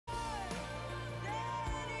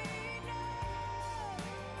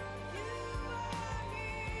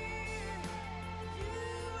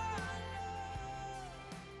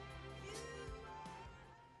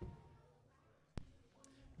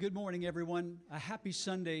Good morning, everyone. A happy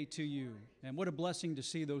Sunday to you. And what a blessing to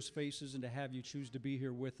see those faces and to have you choose to be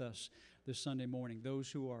here with us this Sunday morning. Those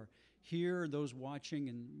who are here, those watching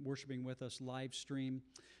and worshiping with us live stream.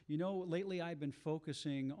 You know, lately I've been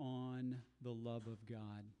focusing on the love of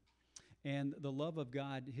God. And the love of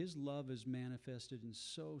God, His love is manifested in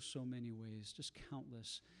so many ways, just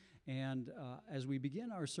countless. And as we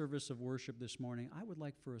begin our service of worship this morning, I would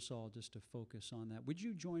like for us all just to focus on that. Would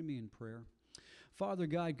you join me in prayer? Father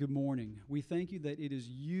God, good morning. We thank you that it is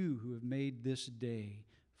you who have made this day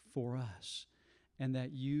for us, and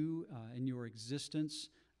that you and your existence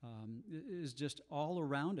is just all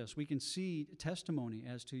around us. We can see testimony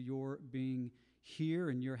as to your being here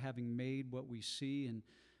and your having made what we see, and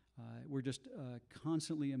we're just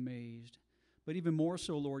constantly amazed. But even more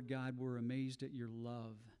so, Lord God, we're amazed at your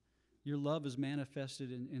love. Your love is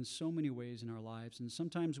manifested in so many ways in our lives, and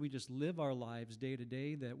sometimes we just live our lives day to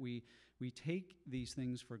day that we take these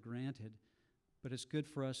things for granted. But it's good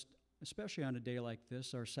for us, especially on a day like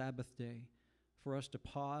this, our Sabbath day, for us to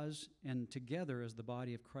pause and together as the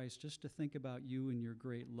body of Christ just to think about you and your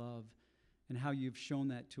great love and how you've shown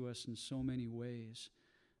that to us in so many ways.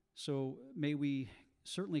 So may we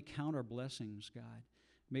certainly count our blessings, God.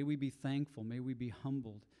 May we be thankful. May we be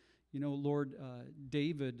humbled. You know, Lord,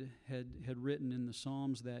 David had written in the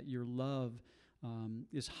Psalms that your love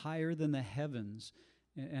is higher than the heavens.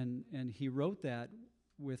 And he wrote that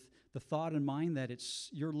with the thought in mind that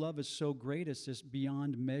your love is so great, it's just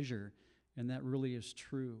beyond measure. And that really is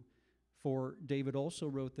true. For David also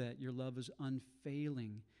wrote that your love is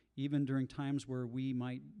unfailing, even during times where we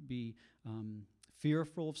might be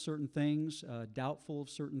fearful of certain things, doubtful of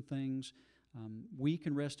certain things. We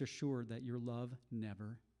can rest assured that your love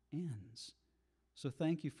never ends. So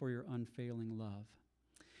thank you for your unfailing love.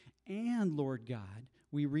 And Lord God,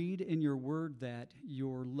 we read in your word that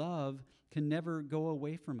your love can never go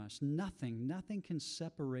away from us. Nothing can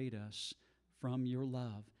separate us from your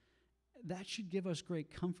love. That should give us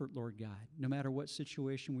great comfort, Lord God, no matter what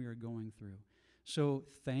situation we are going through. So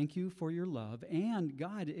thank you for your love. And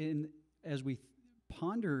God, as we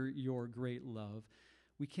ponder your great love,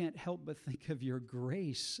 we can't help but think of your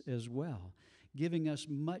grace as well, giving us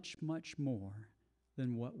much more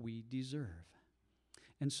than what we deserve.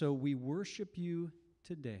 And so we worship you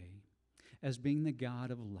today as being the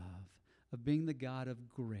God of love, of being the God of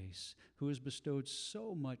grace, who has bestowed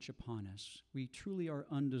so much upon us. We truly are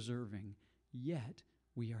undeserving, yet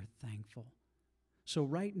we are thankful. So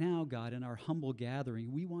right now, God, in our humble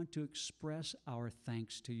gathering, we want to express our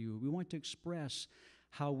thanks to you. We want to express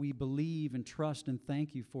how we believe and trust and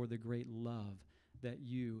thank you for the great love that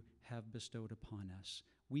you have bestowed upon us.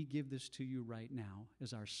 We give this to you right now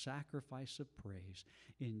as our sacrifice of praise.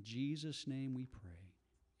 In Jesus' name we pray.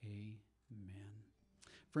 Amen.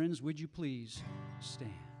 Friends, would you please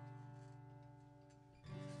stand?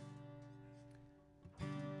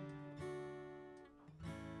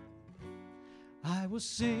 I will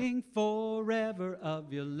sing forever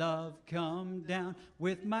of your love come down.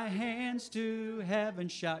 With my hands to heaven,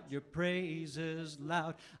 shout your praises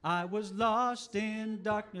loud. I was lost in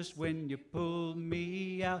darkness when you pulled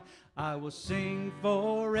me out. I will sing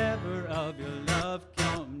forever of your love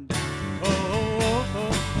come down. Oh, oh,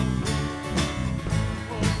 oh,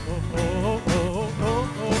 oh, oh, oh, oh, oh,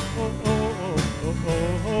 oh, oh,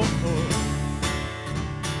 oh, oh.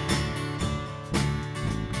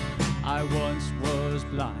 I once was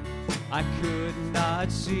blind, I could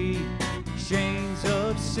not see. Chains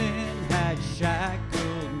of sin had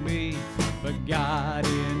shackled me. But God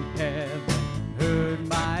in heaven heard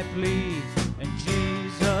my plea. And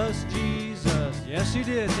Jesus, yes He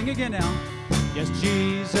did. Sing again now. Yes,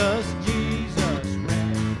 Jesus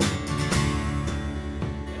ran.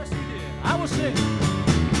 Yes He did. I will sing.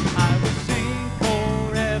 I will sing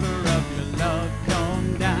forever of your love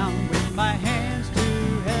come down. With my hands to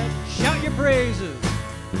shout your praises.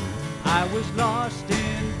 I was lost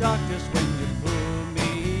in darkness when you pulled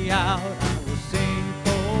me out. I will sing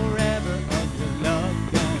forever of your love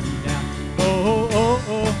come down. Oh, oh,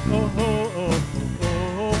 oh, oh, oh, oh,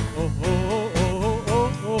 oh, oh, oh, oh,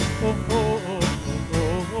 oh, oh,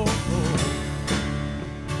 oh, oh, oh.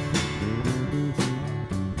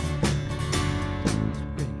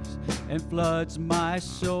 And floods my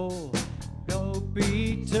soul. Hope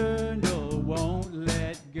eternal won't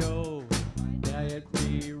let go. Let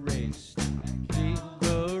me erased.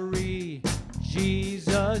 Victory.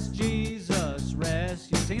 Jesus,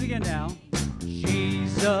 rest. You sing it again now.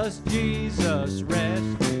 Jesus, rest.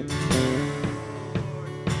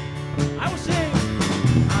 I will sing.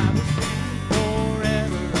 I will sing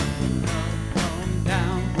forever of your love come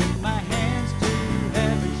down. With my hands to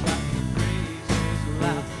heaven, shout your praises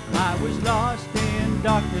loud. was lost in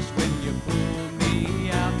darkness when you pulled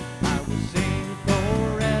me out. I will sing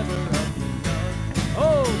forever of your love.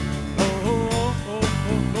 Oh, oh, oh, oh,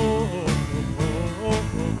 oh,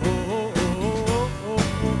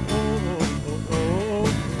 oh,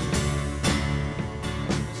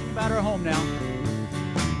 Sing about our home now.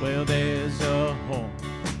 Well, there's a home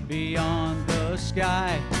beyond the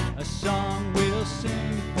sky, a song we'll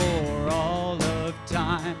sing for all of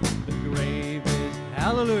time. The grave is,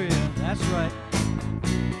 hallelujah, that's right.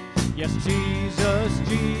 Yes, Jesus,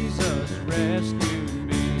 Jesus rescued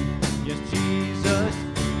me. Yes, Jesus,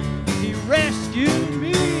 He rescued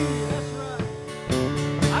me. That's right.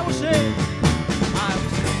 I will sing. I will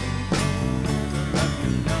sing of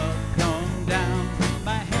your love come down.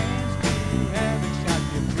 My hands to heaven shout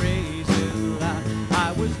your praises loud.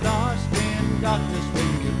 I was lost in darkness when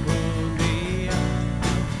you pulled me out.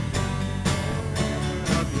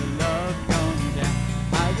 Of your love come down.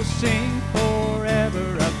 I will sing forever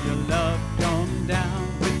of your love come down.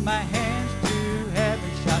 With my hands to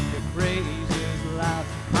heaven shout your praises loud.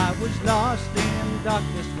 I was lost in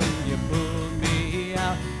darkness when you pulled me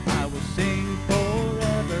out. I will sing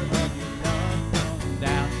forever of your love come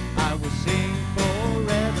down. I will sing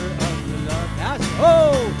forever of your love. That's,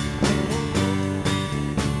 oh!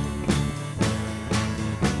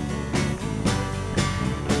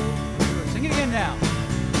 Sing it again now.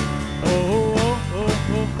 Oh, oh,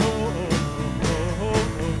 oh, oh, oh,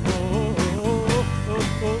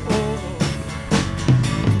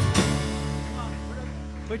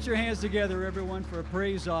 Put your hands together, everyone, for a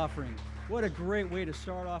praise offering. What a great way to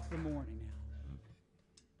start off the morning.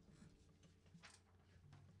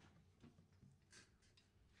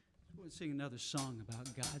 We'll sing another song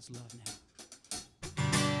about God's love now.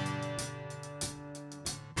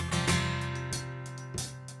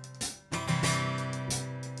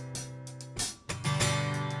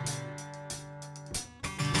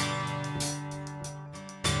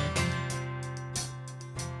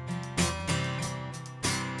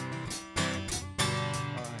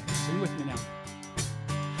 With me now.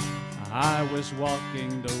 I was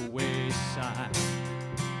walking the wayside,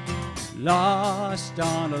 lost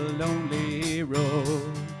on a lonely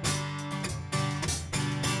road.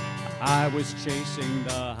 I was chasing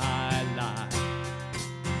the high line,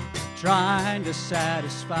 trying to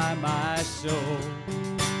satisfy my soul.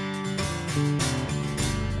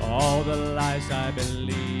 All the lies I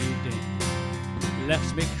believed in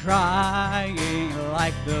left me crying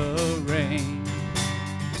like the rain.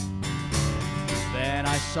 Then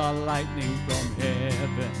I saw lightning from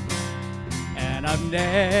heaven, and I've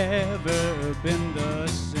never been the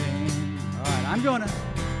same. All right, I'm gonna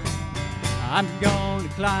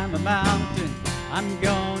climb a mountain. I'm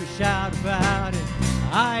gonna shout about it.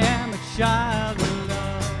 I am a child of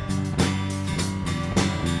love.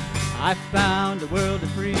 I found a world of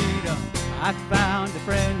freedom. I found a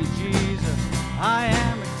friend in Jesus. I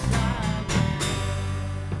am a child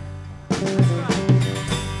of love.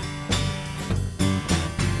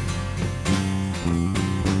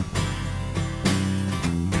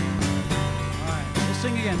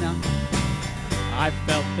 Sing again now. I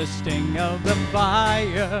felt the sting of the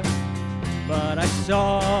fire, but I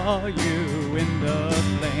saw you in the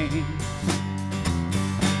flames.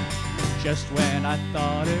 Just when I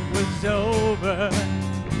thought it was over,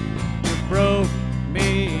 you broke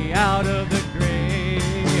me out of the grave.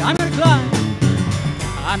 I'm gonna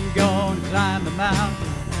climb the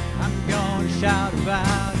mountain. I'm gonna shout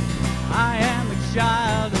about it. I am a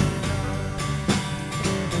child of love.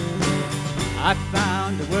 I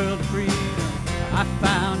found a world of freedom. I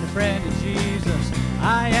found a friend in Jesus.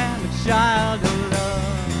 I am a child of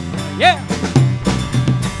love. Yeah!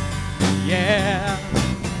 Yeah!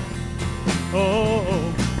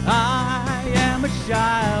 Oh, I am a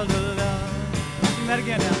child of love. Sing that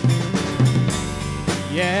again now.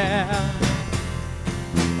 Yeah!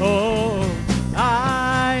 Oh,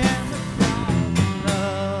 I am a child of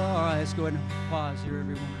love. All right, let's go ahead and pause here,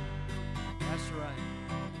 everyone. That's right.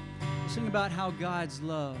 Sing about how God's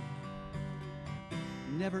love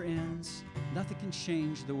never ends. Nothing can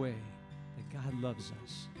change the way that God loves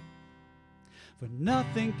us. For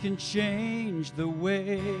nothing can change the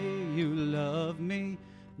way you love me.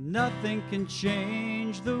 Nothing can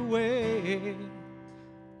change the way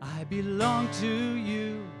I belong to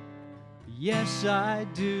you. Yes, I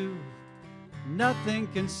do. Nothing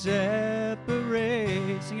can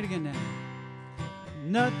separate. Sing it again now.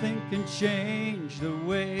 Nothing can change the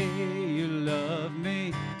way you love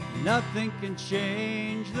me. Nothing can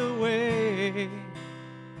change the way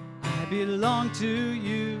I belong to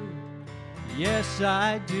you. Yes,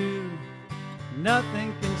 I do.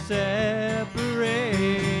 Nothing can separate.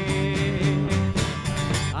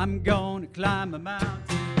 I'm gonna climb a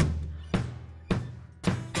mountain.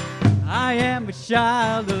 I am a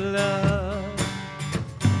child of love.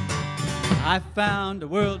 I found a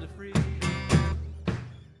world of freedom.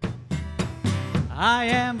 I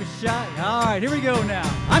am a child. All right, here we go now.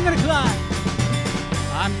 I'm gonna climb.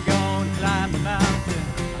 I'm gonna climb a mountain.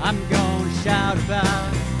 I'm gonna shout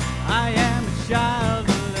about it. I am a child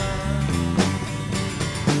of love.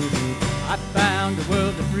 I found a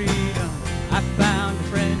world of freedom. I found a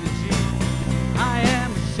friend in Jesus. I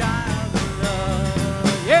am a child of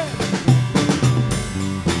love. Yeah.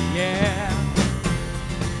 Yeah.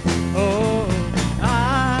 Oh,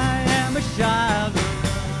 I am a child of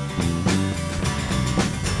love.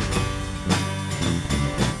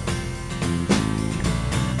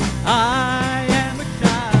 I am a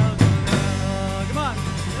child of love. Come on.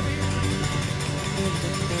 Let me hear you.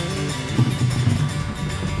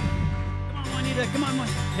 Come on, Juanita. Come on,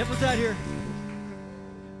 help us out here.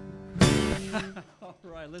 All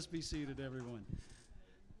right, let's be seated, everyone.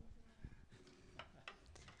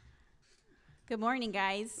 Good morning,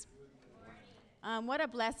 guys. What a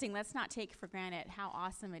blessing. Let's not take for granted how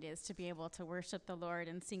awesome it is to be able to worship the Lord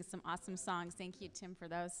and sing some awesome songs. Thank you, Tim, for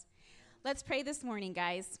those. Let's pray this morning,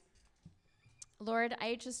 guys. Lord,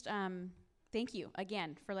 I just thank you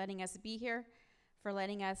again for letting us be here, for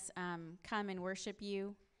letting us come and worship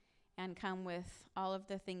you and come with all of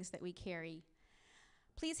the things that we carry.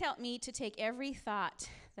 Please help me to take every thought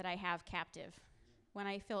that I have captive. When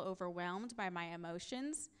I feel overwhelmed by my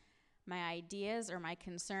emotions, my ideas, or my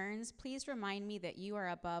concerns, please remind me that you are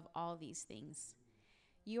above all these things.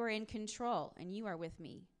 You are in control, and you are with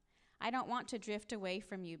me. I don't want to drift away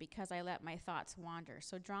from you because I let my thoughts wander,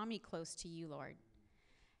 so draw me close to you, Lord.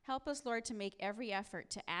 Help us, Lord, to make every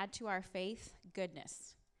effort to add to our faith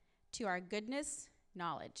goodness, to our goodness,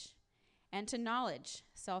 knowledge, and to knowledge,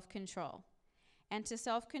 self-control, and to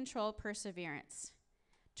self-control, perseverance,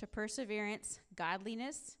 to perseverance,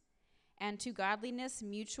 godliness, and to godliness,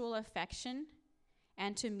 mutual affection,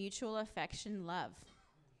 and to mutual affection, love.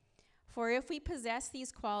 For if we possess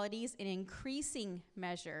these qualities in increasing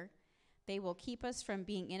measure, they will keep us from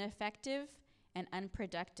being ineffective and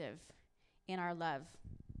unproductive in our love.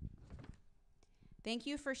 Thank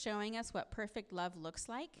you for showing us what perfect love looks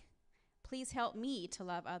like. Please help me to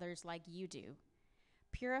love others like you do.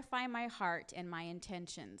 Purify my heart and my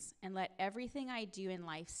intentions, and let everything I do in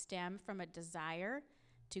life stem from a desire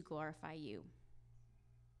to glorify you.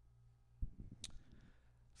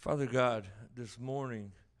 Father God, this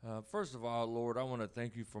morning, first of all, Lord, I want to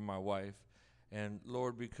thank you for my wife. And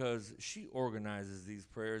Lord, because she organizes these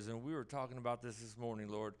prayers, and we were talking about this morning,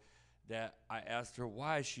 Lord, that I asked her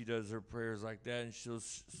why she does her prayers like that, and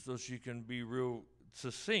so she can be real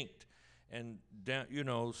succinct and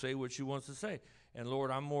say what she wants to say. And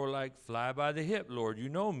Lord, I'm more like fly by the hip, Lord. You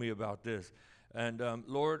know me about this. And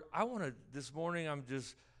Lord, I want to, this morning, I'm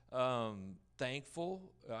just thankful.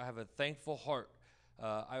 I have a thankful heart.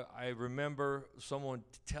 I remember someone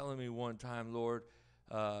telling me one time, Lord,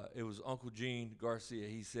 it was Uncle Gene Garcia.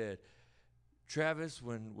 He said, Travis,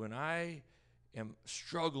 when I am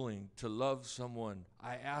struggling to love someone,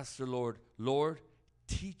 I ask the Lord,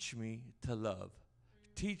 teach me to love.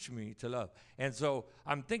 Teach me to love. And so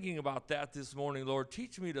I'm thinking about that this morning, Lord.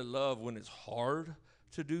 Teach me to love when it's hard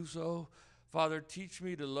to do so. Father, teach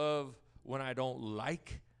me to love when I don't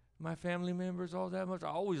like my family members all that much. I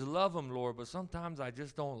always love them, Lord, but sometimes I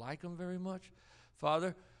just don't like them very much.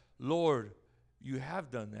 Father, Lord, you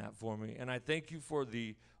have done that for me. And I thank you for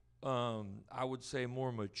the, I would say,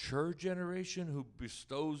 more mature generation who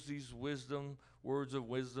bestows these words of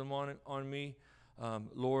wisdom on me.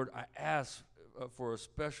 Lord, I ask for a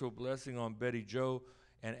special blessing on Betty Jo,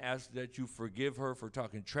 and ask that you forgive her for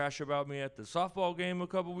talking trash about me at the softball game a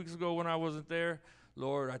couple weeks ago when I wasn't there.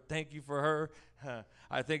 Lord, I thank you for her.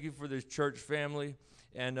 I thank you for this church family.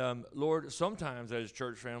 And Lord, sometimes as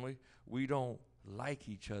church family, we don't like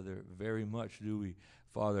each other very much, do we,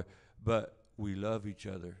 Father? But we love each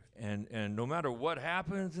other. And no matter what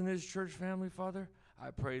happens in this church family, Father,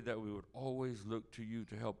 I pray that we would always look to you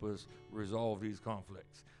to help us resolve these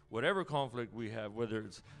conflicts. Whatever conflict we have, whether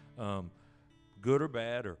it's good or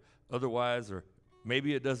bad or otherwise, or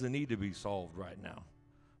maybe it doesn't need to be solved right now.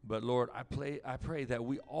 But Lord, I pray that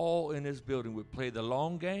we all in this building would play the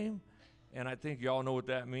long game. And I think y'all know what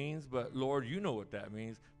that means, but Lord, you know what that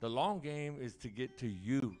means. The long game is to get to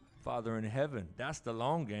you, Father in heaven. That's the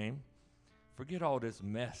long game. Forget all this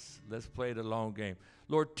mess. Let's play the long game.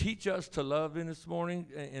 Lord, teach us to love in this morning,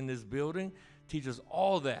 in this building. Teach us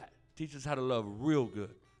all that. Teach us how to love real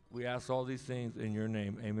good. We ask all these things in your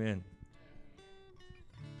name. Amen.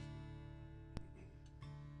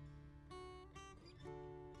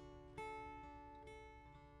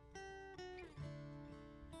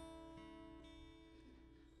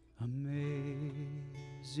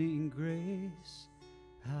 Amazing grace,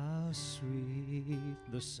 how sweet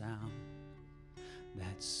the sound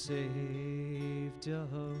that saved a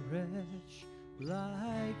wretch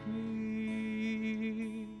like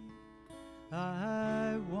me.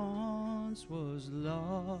 I once was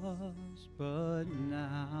lost, but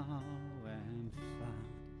now am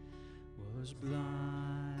found, was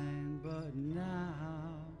blind, but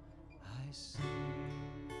now I see.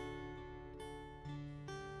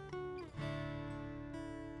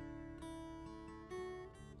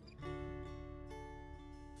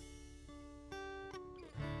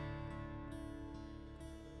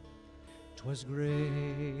 'Twas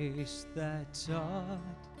grace that taught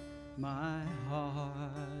my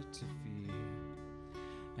heart to fear,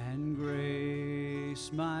 and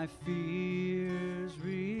grace my fears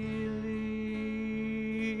relieved.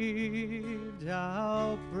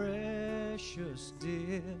 How precious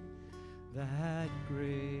did that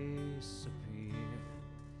grace appear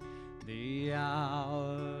the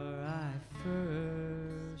hour I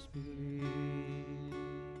first believed.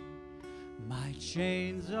 My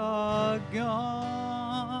chains are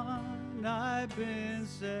gone, I've been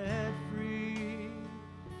set free.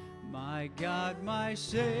 My God, my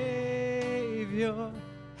Savior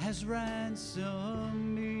has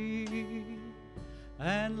ransomed me.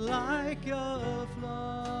 And like a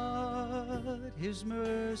flood, His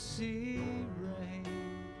mercy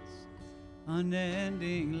reigns,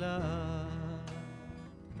 unending love,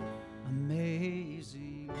 amazing.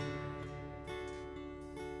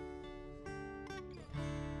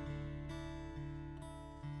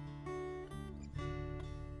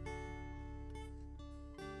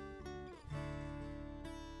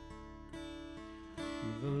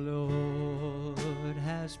 The Lord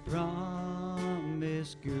has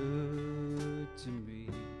promised good to me.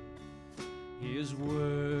 His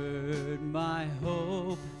word my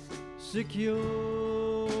hope secures.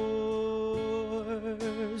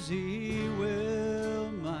 He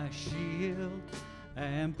will my shield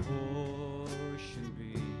and portion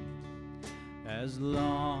be, as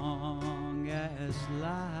long as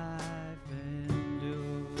life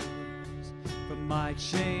endures. For my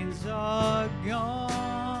chains are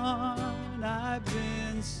gone, I've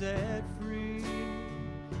been set free.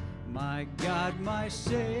 My God, my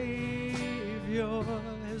Savior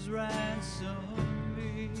has ransomed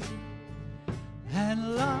me.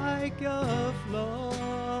 And like a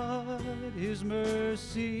flood, His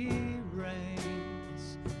mercy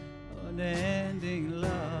reigns, unending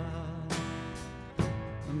love.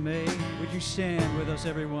 Would you stand with us,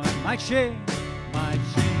 everyone? My chains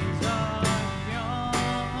are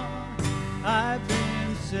gone, I've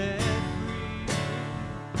been set free.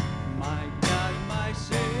 My God, my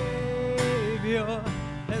Savior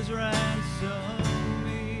has ransomed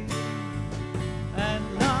me.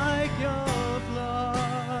 And like a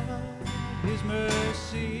flood, His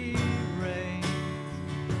mercy reigns,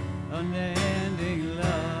 unending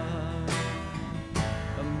love,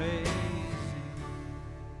 amazing.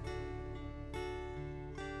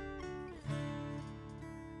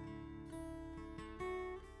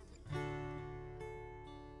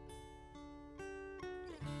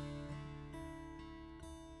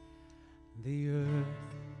 The earth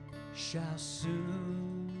shall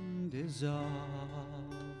soon dissolve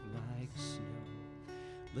like snow.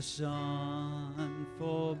 The sun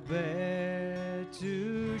forbear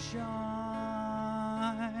to shine,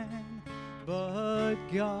 but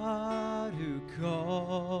God who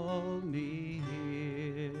called me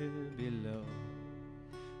here below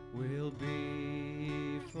will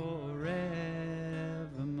be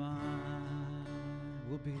forever mine.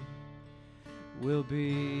 Will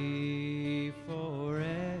be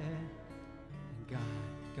forever. And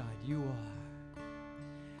God, you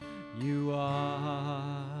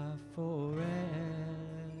are forever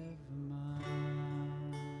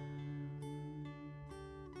mine.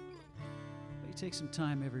 Let me take some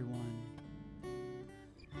time, everyone.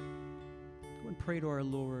 Go and pray to our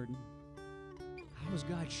Lord. How has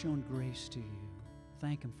God shown grace to you?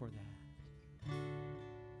 Thank Him for that.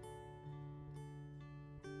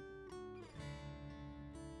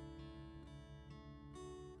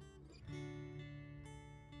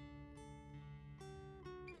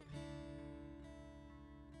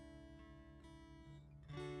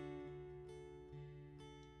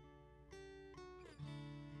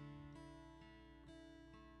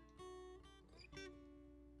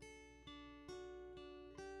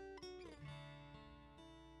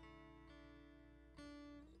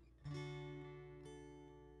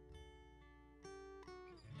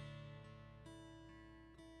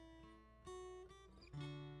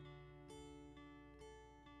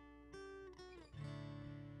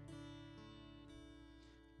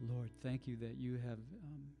 Lord, thank you that you have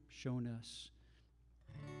shown us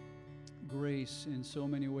grace in so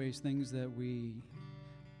many ways, things that we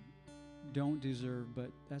don't deserve, but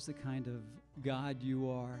that's the kind of God you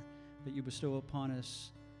are, that you bestow upon us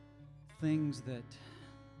things that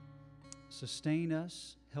sustain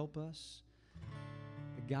us, help us,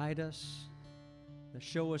 that guide us, that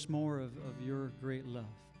show us more of your great love.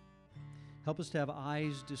 Help us to have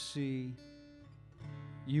eyes to see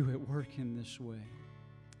you at work in this way.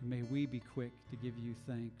 And may we be quick to give you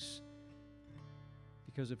thanks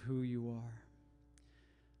because of who you are.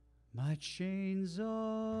 My chains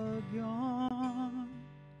are gone,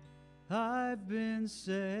 I've been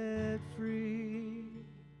set free.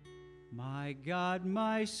 My God,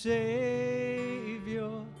 my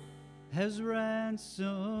Savior, has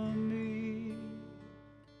ransomed me.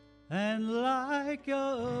 And like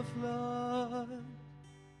a flood,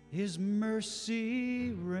 His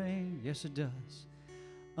mercy reigns. Yes, it does.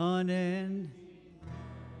 Unending.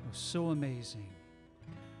 Oh, so amazing.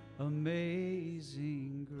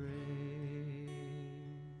 Amazing grace.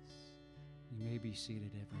 You may be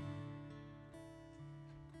seated, everyone.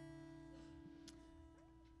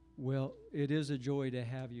 Well, it is a joy to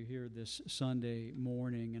have you here this Sunday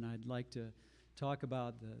morning, and I'd like to talk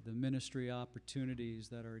about the ministry opportunities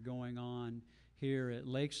that are going on here at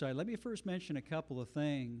Lakeside. Let me first mention a couple of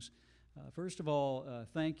things. First of all,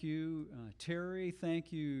 thank you, Terry.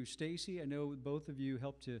 Thank you, Stacy. I know both of you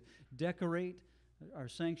helped to decorate our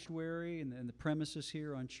sanctuary and the premises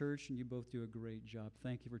here on church, and you both do a great job.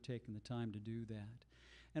 Thank you for taking the time to do that.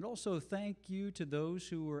 And also thank you to those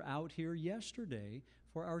who were out here yesterday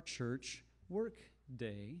for our church work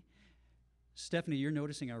day. Stephanie, you're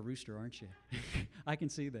noticing our rooster, aren't you? I can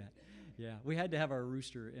see that. Yeah, we had to have our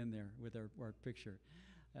rooster in there with our picture.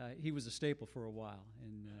 He was a staple for a while,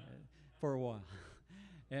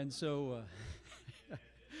 and so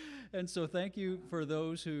and so thank you for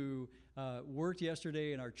those who worked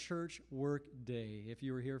yesterday in our church work day. If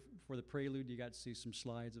you were here for the prelude, you got to see some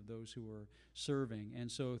slides of those who were serving.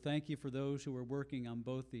 And so thank you for those who were working on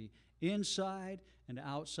both the inside and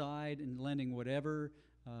outside and lending whatever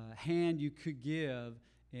hand you could give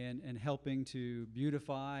and helping to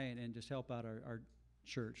beautify and just help out our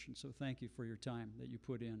church. And so thank you for your time that you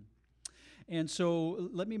put in. And so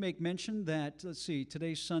let me make mention that, let's see,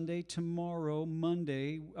 today's Sunday, tomorrow,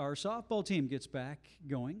 Monday, our softball team gets back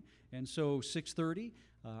going. And so 6:30,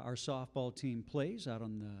 our softball team plays out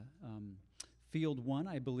on the field 1,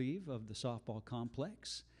 I believe, of the softball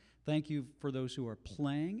complex. Thank you for those who are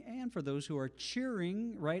playing and for those who are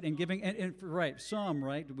cheering, right, and giving, right, some,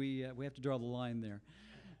 right, we have to draw the line there.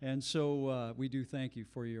 And so we do thank you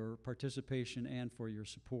for your participation and for your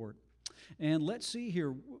support. And let's see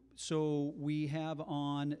here. So we have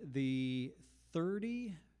on the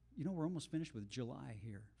 30, we're almost finished with July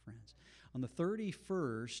here, friends. On the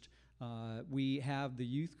 31st, we have the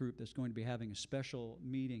youth group that's going to be having a special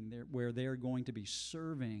meeting there where they're going to be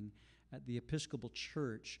serving at the Episcopal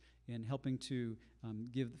Church in helping to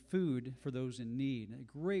give food for those in need. A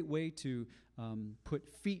great way to put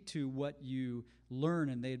feet to what you learn,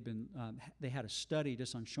 and they had a study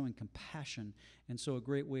just on showing compassion, and so a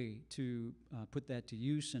great way to put that to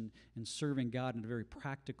use and serving God in a very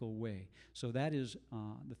practical way. So that is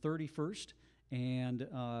the 31st. And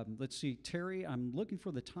let's see, Terry, I'm looking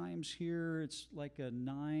for the times here. It's like a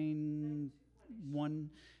 9-1.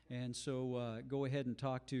 And so go ahead and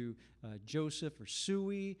talk to Joseph or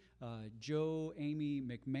Suey, Joe, Amy,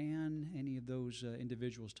 McMahon, any of those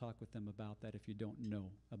individuals. Talk with them about that if you don't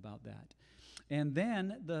know about that. And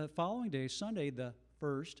then the following day, Sunday, the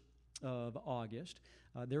 1st of August,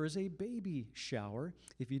 there is a baby shower.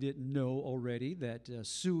 If you didn't know already that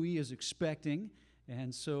Suey is expecting.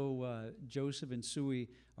 And so Joseph and Suey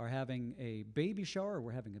are having a baby shower.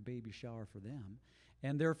 We're having a baby shower for them.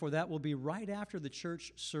 And therefore, that will be right after the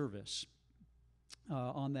church service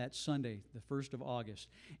on that Sunday, the 1st of August.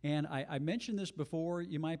 And I mentioned this before.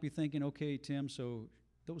 You might be thinking, okay, Tim, so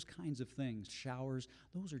those kinds of things, showers,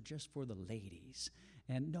 those are just for the ladies.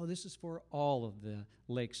 And no, this is for all of the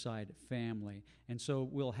Lakeside family. And so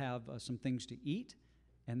we'll have some things to eat,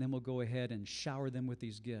 and then we'll go ahead and shower them with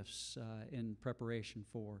these gifts in preparation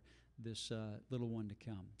for this little one to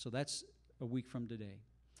come. So that's a week from today.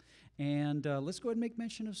 And let's go ahead and make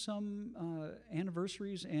mention of some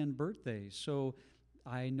anniversaries and birthdays. So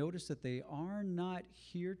I noticed that they are not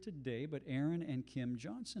here today, but Aaron and Kim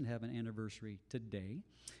Johnson have an anniversary today.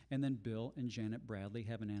 And then Bill and Janet Bradley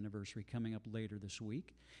have an anniversary coming up later this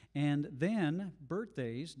week. And then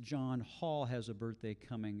birthdays, John Hall has a birthday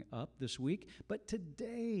coming up this week. But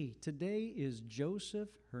today is Joseph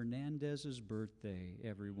Hernandez's birthday,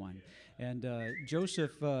 everyone. And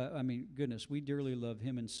Joseph, goodness, we dearly love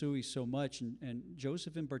him and Suey so much. And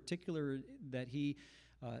Joseph in particular, that he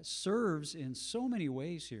serves in so many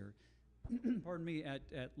ways here. Pardon me, at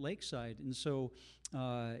Lakeside, and so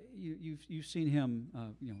you've seen him,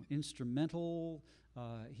 instrumental.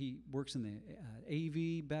 He works in the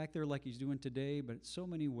AV back there like he's doing today, but so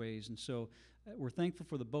many ways, and so we're thankful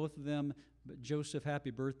for the both of them. But Joseph,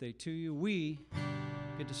 happy birthday to you. We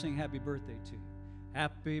get to sing happy birthday to you.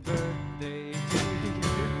 Happy birthday to you.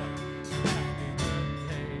 Happy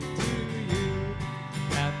birthday to you.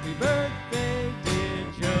 Happy birthday, dear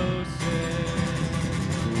Joseph.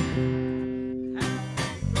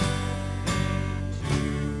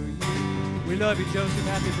 We love you, Joseph.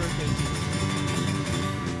 Happy birthday to you.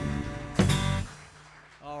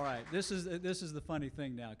 All right, this is the funny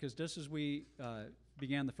thing now, because just as we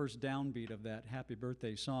began the first downbeat of that happy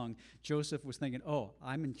birthday song, Joseph was thinking, oh,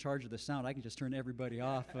 I'm in charge of the sound. I can just turn everybody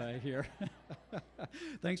off here.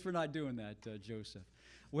 Thanks for not doing that, Joseph.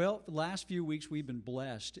 Well, the last few weeks we've been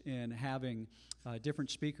blessed in having different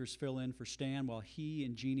speakers fill in for Stan while he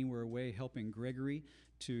and Jeannie were away helping Gregory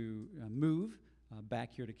to move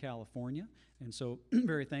back here to California. And so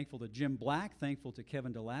very thankful to Jim Black, thankful to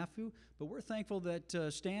Kevin DeLafu, but we're thankful that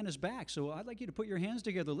Stan is back. So I'd like you to put your hands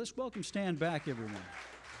together. Let's welcome Stan back, everyone.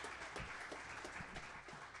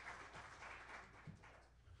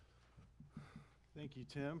 Thank you,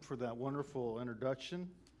 Tim, for that wonderful introduction.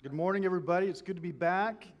 Good morning, everybody. It's good to be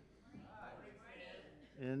back.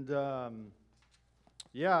 And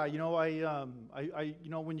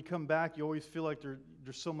when you come back, you always feel like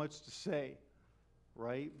there's so much to say,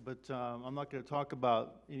 right? But I'm not going to talk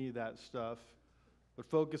about any of that stuff, but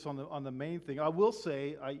focus on the main thing. I will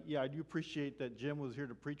say, I do appreciate that Jim was here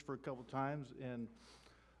to preach for a couple times, and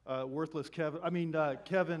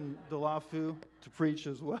Kevin DeLafu to preach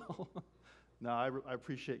as well. No, I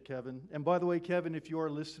appreciate Kevin. And by the way, Kevin, if you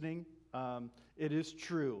are listening, it is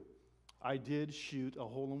true. I did shoot a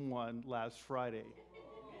hole-in-one last Friday.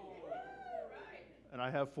 And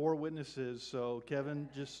I have 4 witnesses, so Kevin,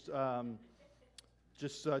 just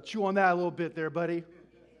chew on that a little bit there, buddy.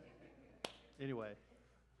 Anyway,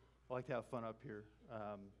 I like to have fun up here.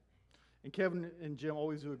 And Kevin and Jim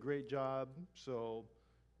always do a great job, so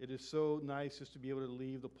it is so nice just to be able to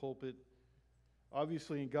leave the pulpit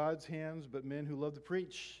obviously in God's hands, but men who love to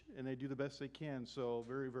preach, and they do the best they can. So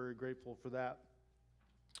very, very grateful for that.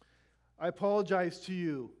 I apologize to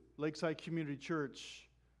you, Lakeside Community Church,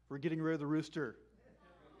 for getting rid of the rooster.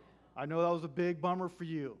 I know that was a big bummer for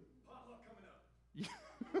you.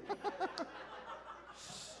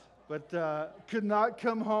 But could not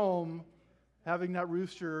come home having that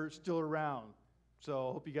rooster still around. So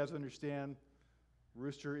I hope you guys understand.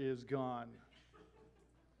 Rooster is gone.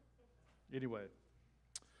 Anyway.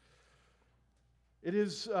 It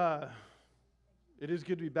is good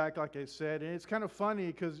to be back, like I said, and it's kind of funny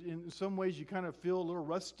because in some ways you kind of feel a little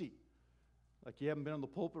rusty, like you haven't been on the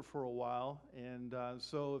pulpit for a while, and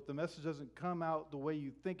so if the message doesn't come out the way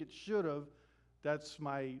you think it should have, that's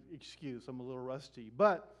my excuse. I'm a little rusty.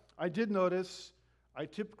 But I did notice I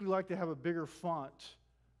typically like to have a bigger font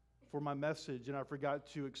for my message, and I forgot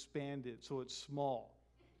to expand it so it's small.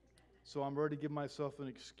 So I'm ready to give myself an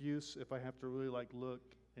excuse if I have to really look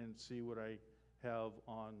and see what I have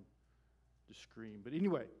on the screen. But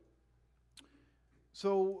anyway,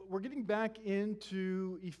 so we're getting back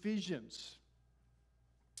into Ephesians,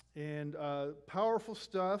 and powerful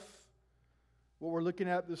stuff. What we're looking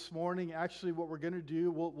at this morning, actually what we're going to do,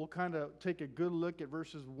 we'll kind of take a good look at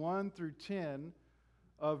verses 1 through 10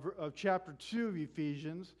 of chapter 2 of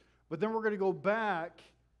Ephesians, but then we're going to go back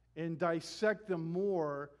and dissect them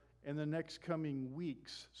more in the next coming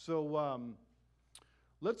weeks. So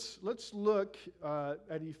let's look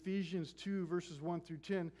at Ephesians 2, verses 1 through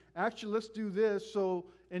 10. Actually, let's do this. So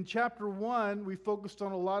in chapter 1, we focused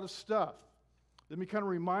on a lot of stuff. Let me kind of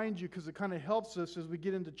remind you, because it kind of helps us as we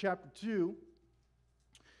get into chapter 2.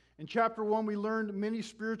 In chapter 1, we learned many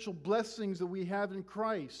spiritual blessings that we have in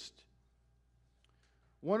Christ.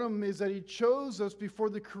 One of them is that He chose us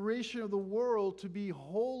before the creation of the world to be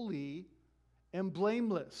holy and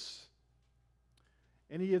blameless.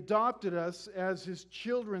 And He adopted us as His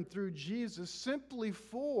children through Jesus simply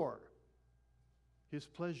for His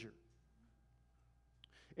pleasure.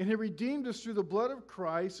 And He redeemed us through the blood of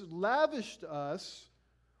Christ, lavished us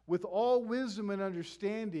with all wisdom and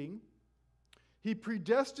understanding, He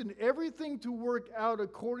predestined everything to work out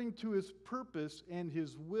according to His purpose and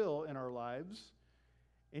His will in our lives,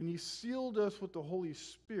 and He sealed us with the Holy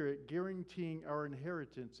Spirit, guaranteeing our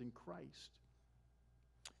inheritance in Christ.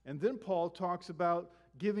 And then Paul talks about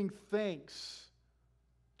giving thanks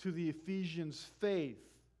to the Ephesians' faith.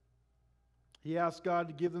 He asked God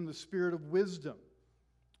to give them the spirit of wisdom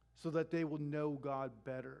so that they will know God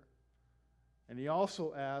better. And he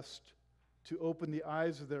also asked to open the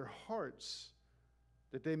eyes of their hearts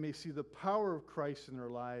that they may see the power of Christ in their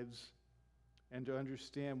lives and to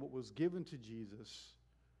understand what was given to Jesus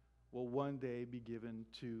will one day be given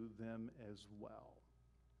to them as well.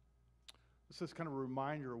 This is kind of a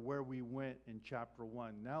reminder of where we went in chapter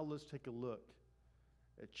 1. Now let's take a look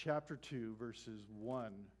at chapter 2, verses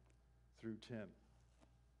 1 through 10.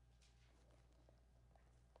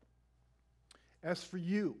 As for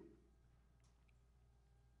you,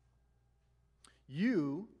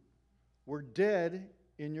 you were dead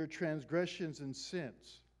in your transgressions and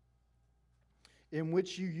sins, in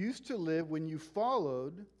which you used to live when you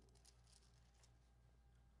followed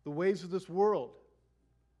the ways of this world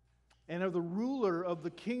and of the ruler of the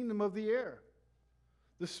kingdom of the air,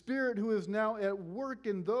 the spirit who is now at work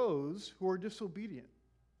in those who are disobedient.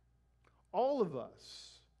 All of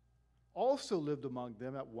us also lived among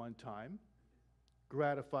them at one time,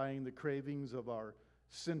 gratifying the cravings of our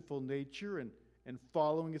sinful nature and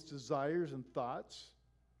following its desires and thoughts.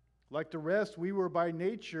 Like the rest, we were by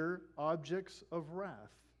nature objects of wrath.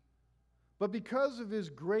 But because of His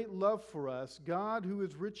great love for us, God, who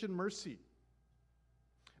is rich in mercy,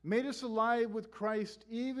 made us alive with Christ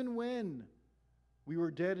even when we were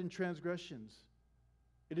dead in transgressions.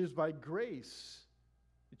 It is by grace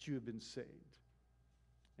that you have been saved.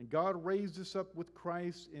 And God raised us up with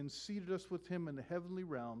Christ and seated us with Him in the heavenly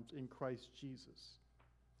realms in Christ Jesus,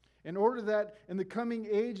 in order that in the coming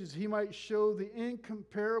ages He might show the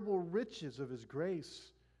incomparable riches of His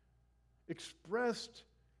grace, expressed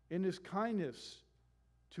in His kindness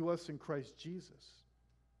to us in Christ Jesus.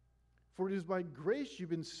 For it is by grace you've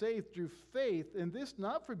been saved through faith, and this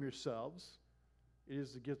not from yourselves. It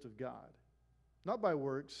is the gift of God, not by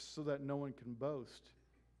works, so that no one can boast.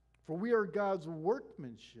 For we are God's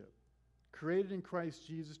workmanship, created in Christ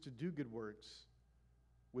Jesus to do good works,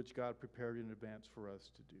 which God prepared in advance for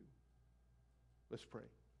us to do. Let's pray.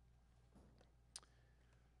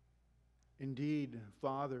 Indeed,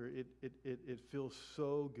 Father, it feels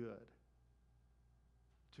so good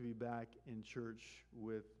to be back in church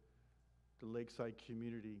with the Lakeside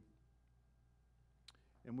community.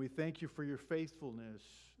 And we thank you for your faithfulness,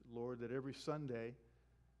 Lord, that every Sunday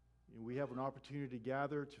we have an opportunity to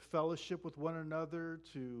gather, to fellowship with one another,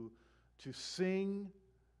 to sing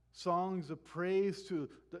songs of praise, to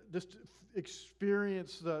just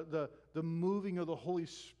experience the moving of the Holy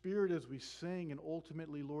Spirit as we sing, and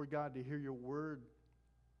ultimately, Lord God, to hear your word.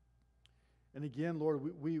 And again, Lord,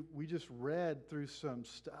 we just read through some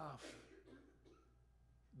stuff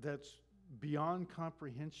that's beyond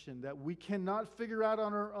comprehension, that we cannot figure out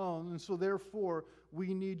on our own. And so therefore,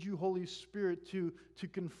 we need you, Holy Spirit, to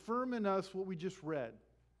confirm in us what we just read,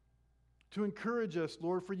 to encourage us,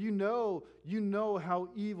 Lord, for you know how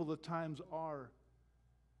evil the times are.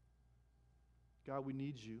 God, we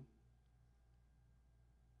need you.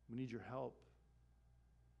 We need your help.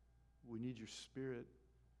 We need your Spirit.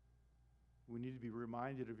 We need to be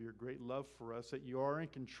reminded of your great love for us, that you are in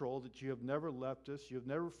control, that you have never left us, you have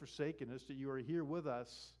never forsaken us, that you are here with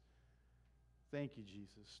us. Thank you,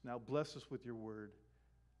 Jesus. Now bless us with your word.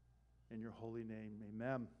 In your holy name,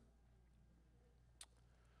 amen.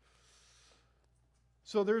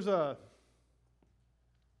 So there's a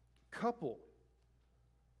couple,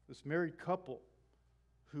 this married couple,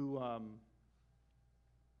 who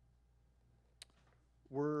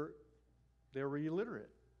were illiterate.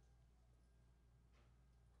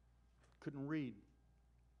 Couldn't read.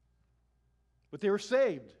 But they were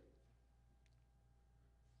saved.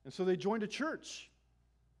 And so they joined a church.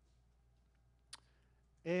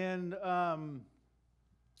 And the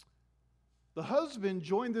husband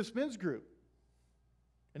joined this men's group.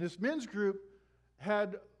 And this men's group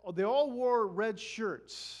they all wore red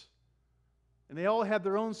shirts. And they all had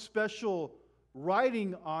their own special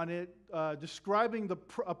writing on it describing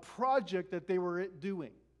a project that they were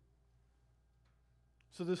doing.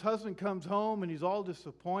 So this husband comes home and he's all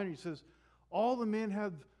disappointed. He says, all the men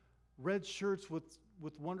have red shirts with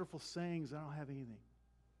wonderful sayings. I don't have anything.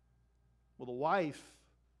 Well, the wife,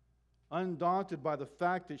 undaunted by the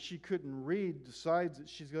fact that she couldn't read, decides that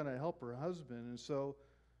she's going to help her husband. And so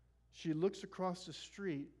she looks across the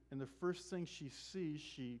street, and the first thing she sees,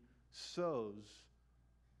 she sews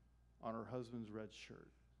on her husband's red shirt.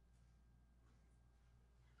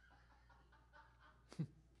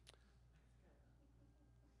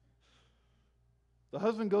 The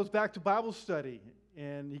husband goes back to Bible study,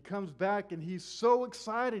 and he comes back, and he's so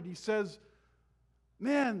excited. He says,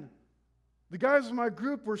 man, the guys in my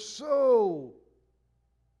group were so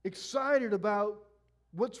excited about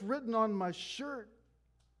what's written on my shirt.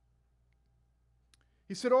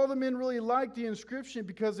 He said all the men really liked the inscription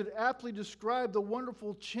because it aptly described the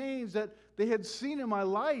wonderful change that they had seen in my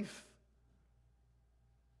life.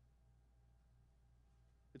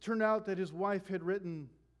 It turned out that his wife had written,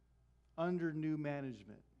 under new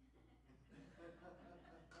management.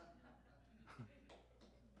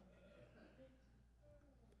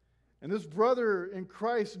 And this brother in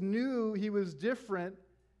Christ knew he was different,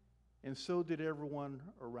 and so did everyone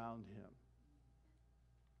around him.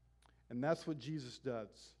 And that's what Jesus does.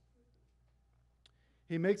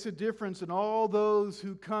 He makes a difference in all those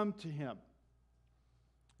who come to him.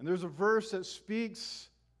 And there's a verse that speaks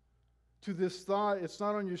to this thought. It's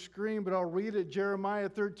not on your screen, but I'll read it. Jeremiah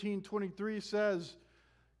 13:23 says,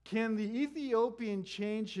 "Can the Ethiopian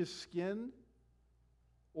change his skin,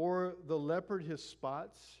 or the leopard his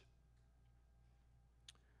spots?"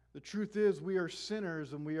 The truth is, we are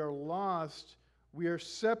sinners and we are lost. We are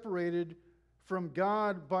separated from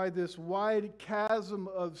God by this wide chasm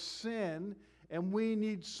of sin, and we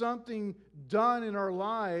need something done in our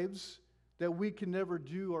lives that we can never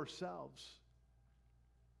do ourselves.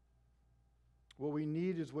 What we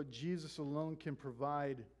need is what Jesus alone can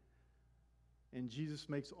provide, and Jesus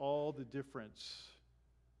makes all the difference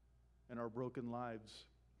in our broken lives.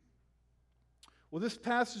 Well, this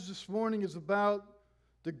passage this morning is about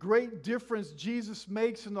the great difference Jesus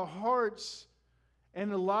makes in the hearts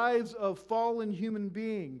and the lives of fallen human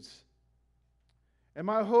beings. And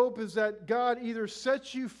my hope is that God either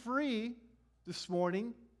sets you free this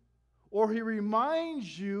morning, or He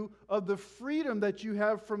reminds you of the freedom that you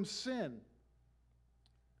have from sin.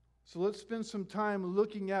 So let's spend some time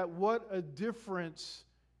looking at what a difference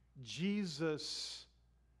Jesus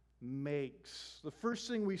makes. The first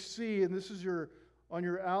thing we see, and this is on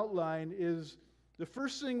your outline, is the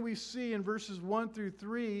first thing we see in verses 1 through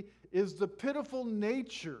 3 is the pitiful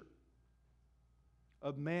nature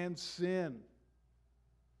of man's sin.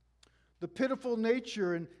 The pitiful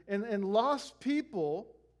nature and lost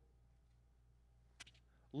people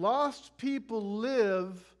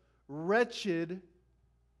live wretched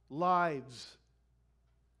lives.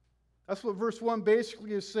 That's what verse 1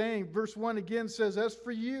 basically is saying. Verse 1 again says, "As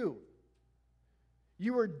for you,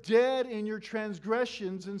 you are dead in your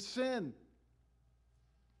transgressions and sin."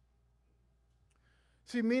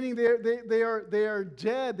 See, meaning they are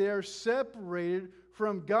dead. They are separated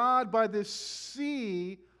from God by this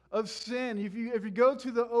sea of sin. If you go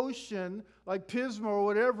to the ocean, like Pismo or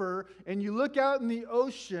whatever, and you look out in the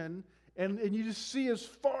ocean, and you just see as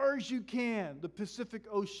far as you can the Pacific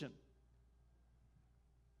Ocean.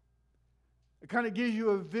 It kind of gives you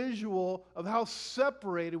a visual of how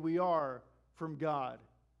separated we are from God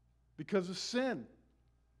because of sin.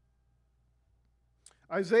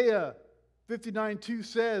 Isaiah 59:2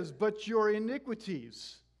 says, "But your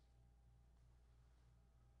iniquities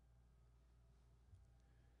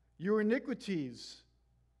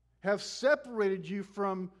have separated you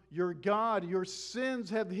from your God. Your sins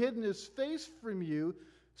have hidden His face from you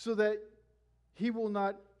so that He will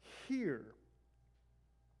not hear."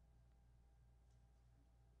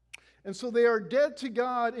 And so they are dead to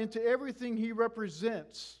God and to everything He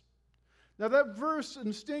represents. Now that verse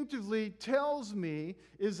instinctively tells me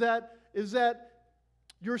is that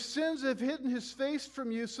your sins have hidden His face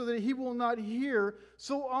from you so that He will not hear.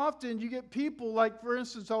 So often you get people, like for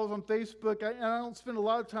instance, I was on Facebook, and I don't spend a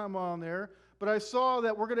lot of time on there, but I saw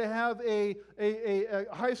that we're going to have a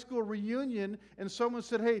high school reunion, and someone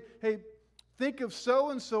said, hey, think of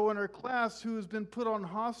so-and-so in our class who has been put on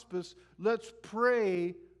hospice. Let's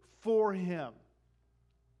pray for him.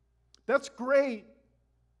 That's great.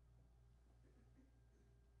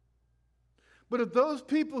 But if those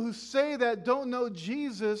people who say that don't know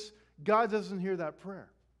Jesus, God doesn't hear that prayer,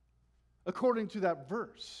 according to that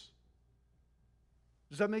verse.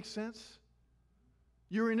 Does that make sense?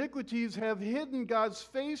 Your iniquities have hidden God's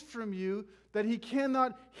face from you, that He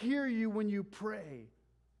cannot hear you when you pray.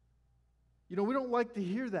 You know, we don't like to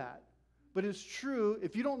hear that, but it's true.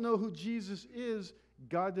 If you don't know who Jesus is,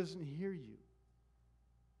 God doesn't hear you.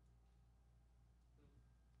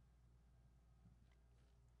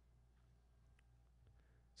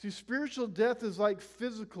 See, spiritual death is like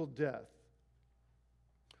physical death.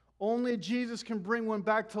 Only Jesus can bring one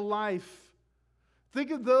back to life. Think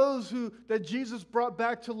of those that Jesus brought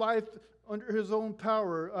back to life under his own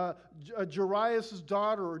power. Jairus'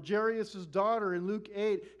 daughter, or Jairus' daughter in Luke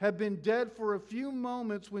 8, had been dead for a few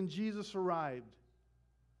moments when Jesus arrived.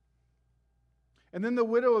 And then the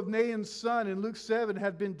widow of Nain's son in Luke 7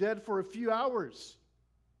 had been dead for a few hours.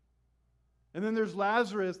 And then there's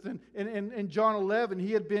Lazarus in John 11.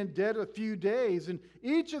 He had been dead a few days. And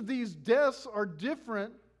each of these deaths are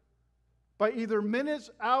different by either minutes,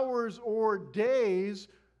 hours, or days.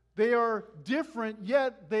 They are different,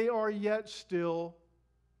 yet they are yet still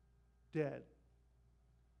dead.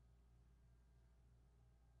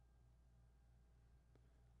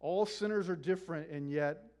 All sinners are different, and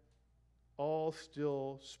yet all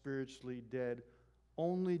still spiritually dead.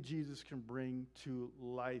 Only Jesus can bring to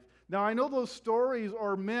life. Now, I know those stories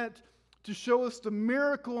are meant to show us the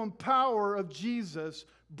miracle and power of Jesus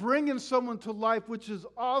bringing someone to life, which is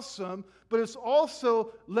awesome, but it's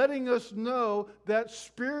also letting us know that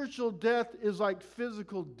spiritual death is like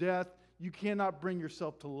physical death. You cannot bring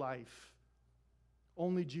yourself to life.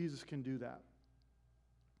 Only Jesus can do that.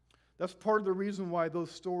 That's part of the reason why those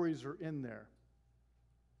stories are in there.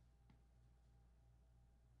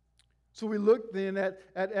 So we look then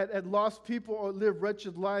at lost people who live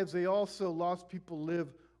wretched lives. They also, lost people,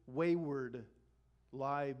 live wayward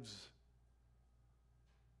lives.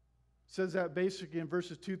 It says that basically in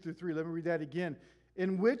verses 2 through 3. Let me read that again.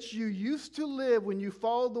 In which you used to live when you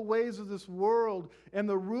followed the ways of this world and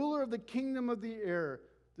the ruler of the kingdom of the air,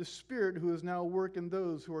 the spirit who is now at work in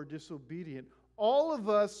those who are disobedient. All of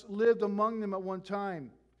us lived among them at one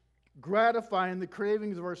time, gratifying the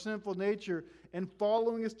cravings of our sinful nature and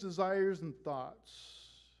following its desires and thoughts.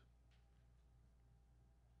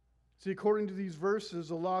 See, according to these verses,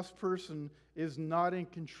 a lost person is not in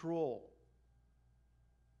control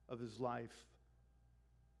of his life.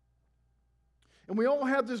 And we all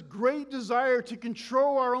have this great desire to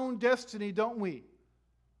control our own destiny, don't we?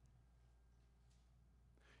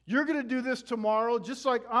 You're going to do this tomorrow, just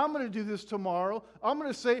like I'm going to do this tomorrow. I'm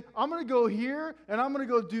going to say, I'm going to go here, and I'm going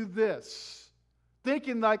to go do this,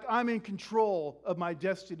 thinking like I'm in control of my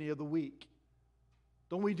destiny of the week.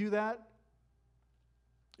 Don't we do that?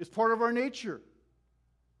 It's part of our nature.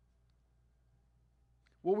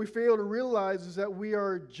 What we fail to realize is that we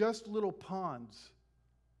are just little pawns,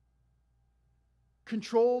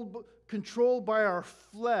 controlled by our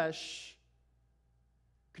flesh,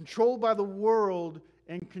 controlled by the world,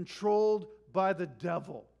 and controlled by the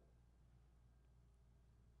devil.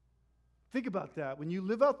 Think about that. When you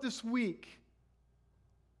live out this week,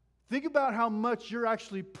 think about how much you're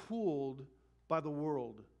actually pulled by the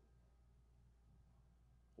world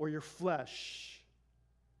or your flesh.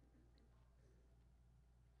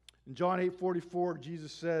 In John 8:44,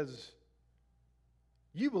 Jesus says,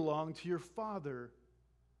 you belong to your father,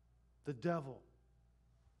 the devil.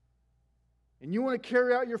 And you want to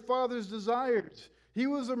carry out your father's desires. He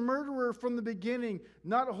was a murderer from the beginning,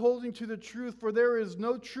 not holding to the truth, for there is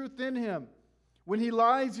no truth in him. When he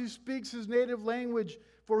lies, he speaks his native language,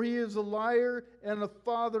 for he is a liar and a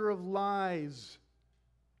father of lies.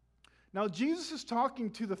 Now, Jesus is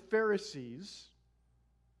talking to the Pharisees,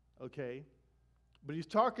 okay, but he's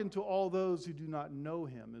talking to all those who do not know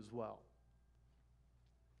him as well.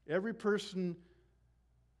 Every person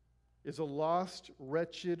is a lost,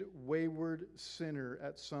 wretched, wayward sinner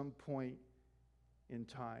at some point in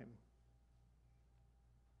time.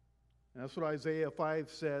 And that's what Isaiah 5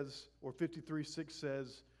 says, or 53:6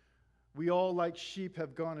 says, we all like sheep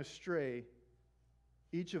have gone astray.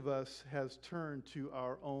 Each of us has turned to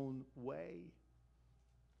our own way.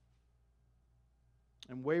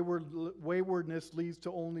 And waywardness leads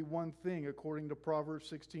to only one thing, according to Proverbs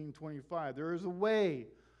 16:25. There is a way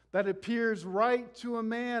that appears right to a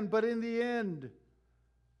man, but in the end,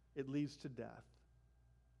 it leads to death.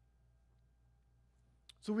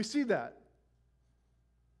 So we see that.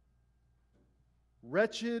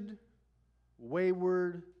 Wretched,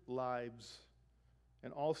 wayward lives,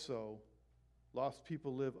 and also lost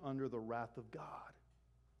people live under the wrath of God.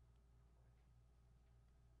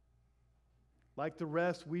 Like the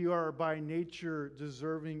rest, we are by nature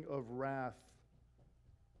deserving of wrath.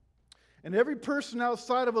 And every person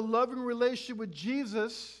outside of a loving relationship with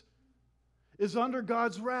Jesus is under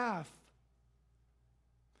God's wrath.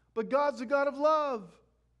 But God's a God of love.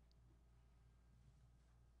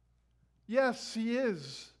 Yes, He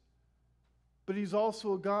is. But He's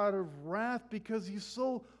also a God of wrath because He's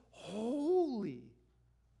so holy,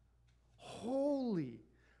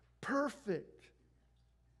 perfect.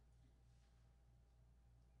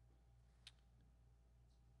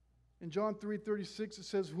 In John 3:36 it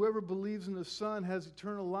says, whoever believes in the Son has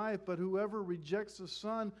eternal life, but whoever rejects the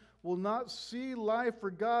Son will not see life, for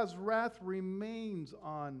God's wrath remains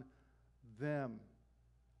on them.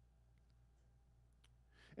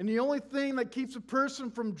 And the only thing that keeps a person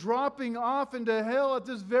from dropping off into hell at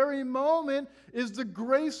this very moment is the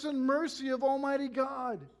grace and mercy of Almighty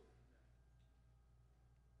God.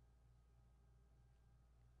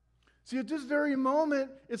 See, at this very moment,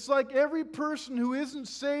 it's like every person who isn't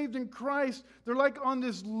saved in Christ, they're like on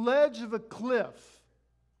this ledge of a cliff.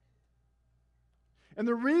 And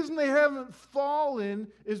the reason they haven't fallen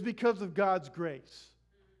is because of God's grace.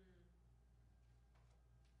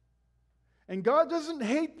 And God doesn't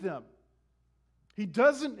hate them. He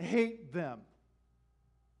doesn't hate them.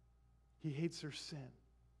 He hates their sin.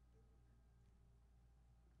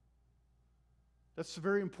 That's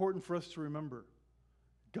very important for us to remember.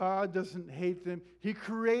 God doesn't hate them. He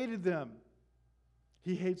created them.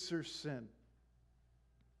 He hates their sin.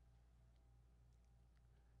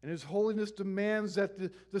 And His holiness demands that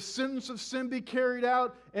the sentence of sin be carried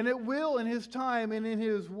out, and it will in His time and in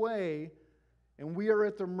His way. And we are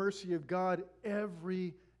at the mercy of God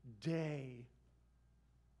every day.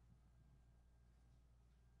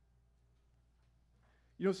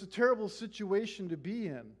 You know, it's a terrible situation to be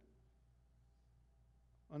in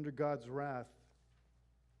under God's wrath.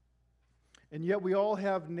 And yet we all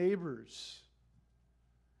have neighbors.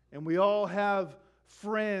 And we all have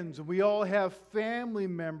friends. And we all have family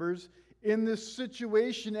members in this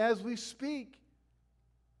situation as we speak.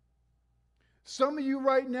 Some of you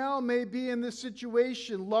right now may be in this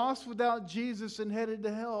situation, lost without Jesus and headed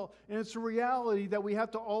to hell. And it's a reality that we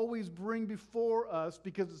have to always bring before us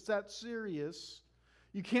because it's that serious.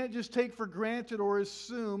 You can't just take for granted or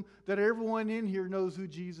assume that everyone in here knows who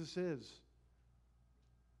Jesus is.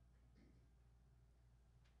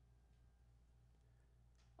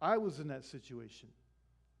 I was in that situation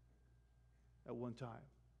at one time.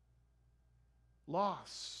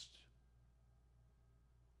 Lost.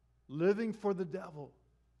 Living for the devil,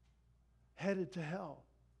 headed to hell.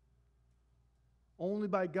 Only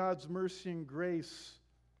by God's mercy and grace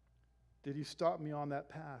did He stop me on that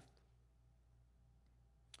path.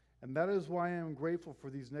 And that is why I am grateful for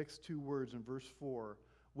these next two words in verse 4,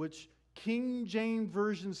 which King James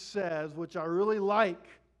Version says, which I really like,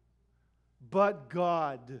 but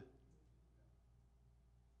God.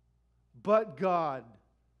 But God.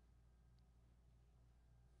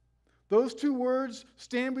 Those two words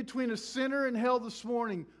stand between a sinner and hell this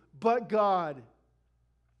morning. But God.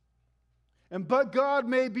 And but God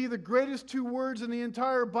may be the greatest two words in the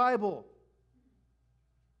entire Bible.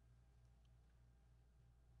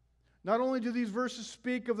 Not only do these verses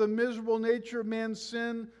speak of the miserable nature of man's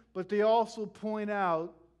sin, but they also point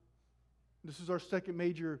out, this is our second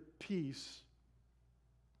major piece,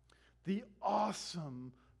 the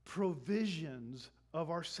awesome provisions of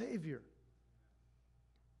our Savior.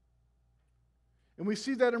 And we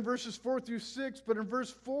see that in verses 4 through 6, but in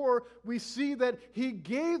verse 4, we see that He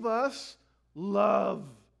gave us love.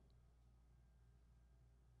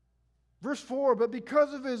 Verse 4, but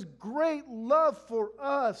because of His great love for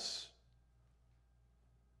us,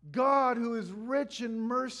 God, who is rich in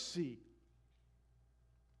mercy.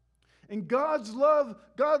 And God's love,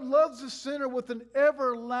 God loves the sinner with an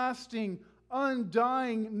everlasting,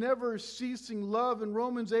 undying, never ceasing love. In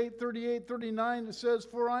Romans 8, 38, 39, it says,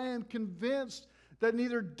 for I am convinced that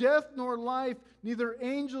neither death nor life, neither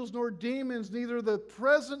angels nor demons, neither the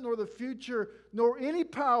present nor the future, nor any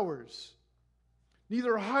powers,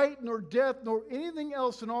 neither height nor depth nor anything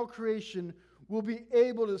else in all creation will be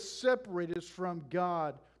able to separate us from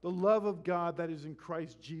God, the love of God that is in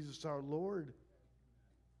Christ Jesus our Lord.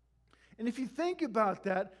 And if you think about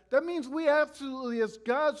that, that means we absolutely, as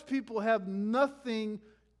God's people, have nothing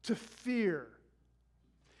to fear.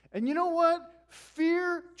 And you know what?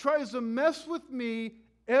 Fear tries to mess with me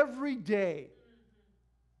every day.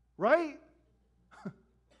 Right?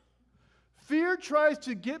 Fear tries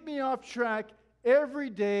to get me off track every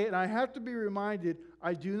day, and I have to be reminded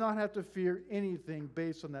I do not have to fear anything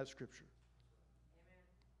based on that scripture.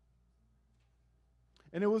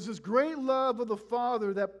 And it was this great love of the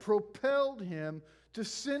Father that propelled Him to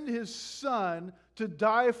send His Son to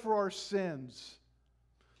die for our sins.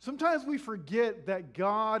 Sometimes we forget that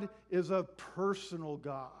God is a personal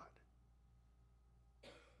God.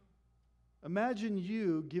 Imagine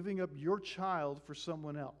you giving up your child for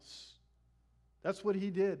someone else. That's what He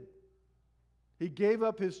did. He gave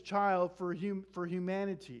up His child for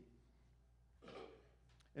humanity.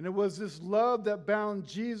 And it was this love that bound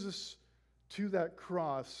Jesus to that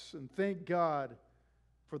cross. And thank God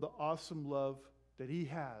for the awesome love that He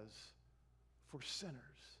has for sinners.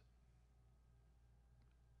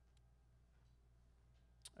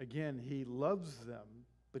 Again, He loves them,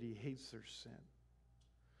 but He hates their sin.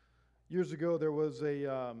 Years ago, there was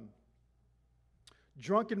a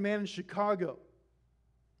drunken man in Chicago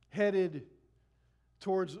headed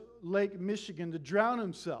towards Lake Michigan to drown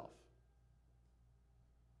himself.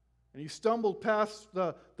 And he stumbled past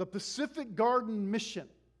the Pacific Garden Mission.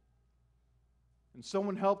 And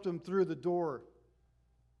someone helped him through the door.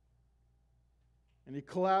 And he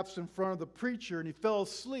collapsed in front of the preacher and he fell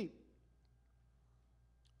asleep.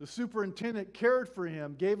 The superintendent cared for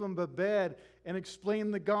him, gave him a bed, and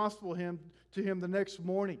explained the gospel to him the next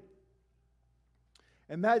morning.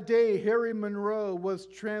 And that day, Harry Monroe was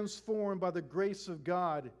transformed by the grace of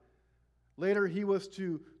God. Later, he was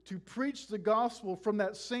to preach the gospel from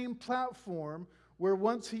that same platform where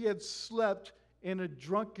once he had slept in a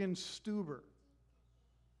drunken stupor.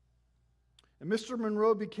 And Mr.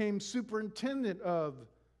 Monroe became superintendent of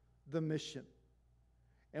the mission.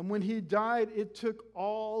 And when he died, it took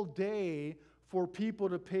all day for people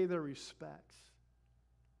to pay their respects.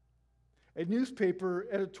 A newspaper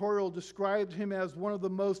editorial described him as one of the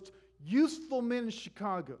most useful men in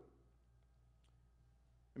Chicago.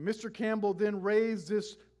 And Mr. Campbell then raised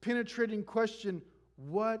this penetrating question,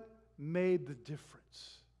 what made the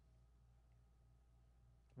difference?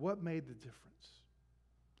 What made the difference?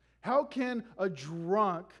 How can a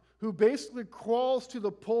drunk who basically crawls to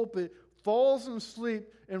the pulpit, falls asleep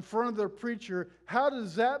in front of the preacher, how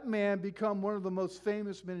does that man become one of the most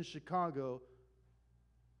famous men in Chicago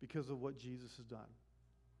because of what Jesus has done?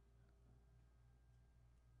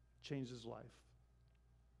 Changed his life.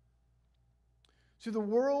 See, the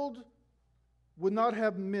world would not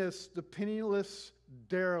have missed the penniless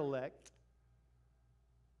derelict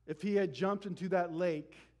if he had jumped into that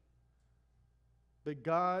lake, but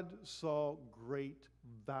God saw great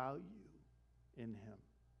value in him.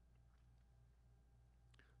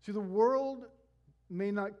 See, the world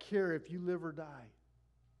may not care if you live or die.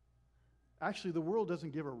 Actually, the world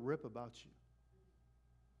doesn't give a rip about you.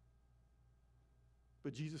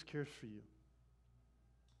 But Jesus cares for you.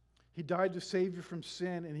 He died to save you from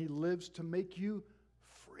sin, and he lives to make you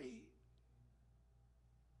free.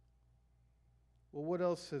 Well, what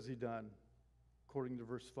else has he done? According to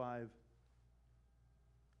verse 5,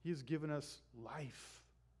 he has given us life.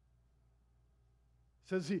 It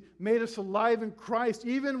says he made us alive in Christ,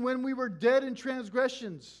 even when we were dead in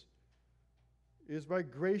transgressions. It is by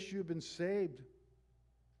grace you have been saved.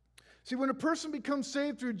 See, when a person becomes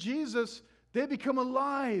saved through Jesus, they become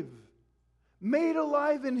alive, made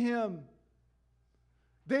alive in him.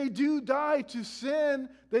 They do die to sin,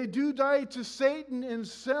 they do die to Satan and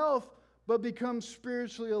self, but become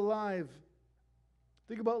spiritually alive.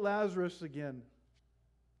 Think about Lazarus again.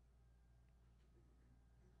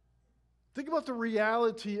 Think about the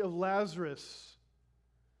reality of Lazarus.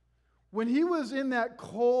 When he was in that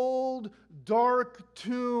cold, dark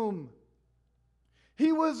tomb,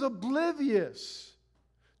 he was oblivious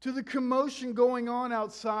to the commotion going on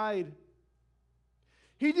outside.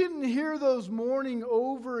 He didn't hear those mourning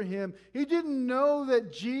over him. He didn't know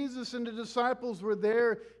that Jesus and the disciples were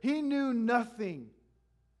there. He knew nothing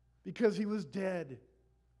because he was dead.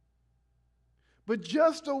 But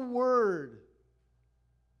just a word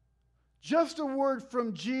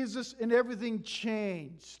from Jesus and everything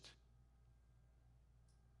changed.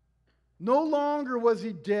 No longer was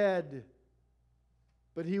he dead,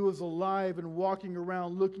 but he was alive and walking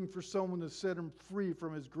around looking for someone to set him free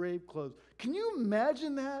from his grave clothes. Can you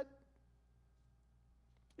imagine that?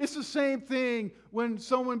 It's the same thing when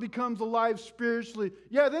someone becomes alive spiritually.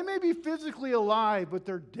 Yeah, they may be physically alive, but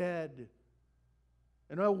they're dead.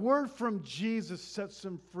 And a word from Jesus sets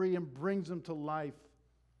them free and brings them to life.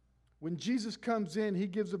 When Jesus comes in, he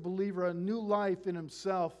gives a believer a new life in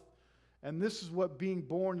himself. And this is what being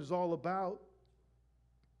born is all about.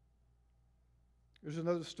 There's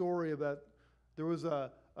another story about there was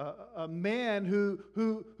a man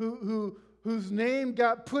whose name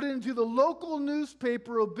got put into the local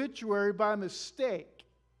newspaper obituary by mistake.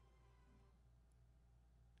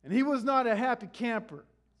 And he was not a happy camper,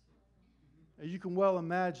 as you can well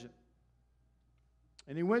imagine.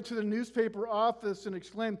 And he went to the newspaper office and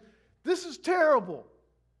exclaimed, "This is terrible.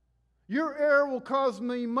 Your error will cause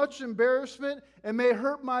me much embarrassment and may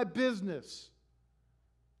hurt my business.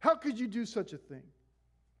 How could you do such a thing?"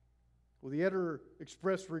 Well, the editor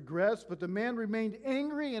expressed regrets, but the man remained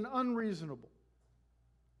angry and unreasonable.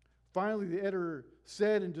 Finally, the editor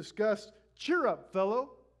said in disgust, "Cheer up,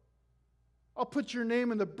 fellow. I'll put your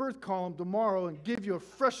name in the birth column tomorrow and give you a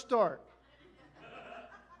fresh start."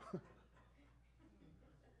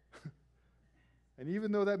 And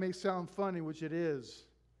even though that may sound funny, which it is,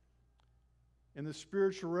 in the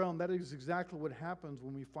spiritual realm, that is exactly what happens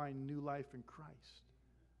when we find new life in Christ.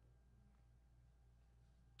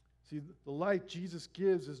 See, the life Jesus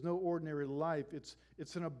gives is no ordinary life.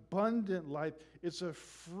 It's an abundant life. It's a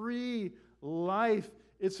free life.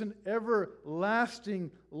 It's an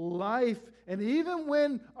everlasting life. And even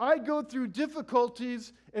when I go through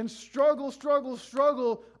difficulties and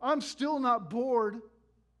struggle, I'm still not bored.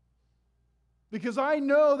 Because I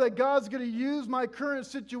know that God's going to use my current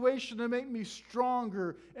situation to make me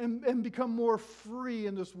stronger and become more free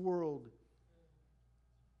in this world.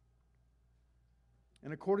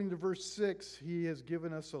 And according to verse 6, He has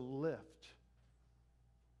given us a lift.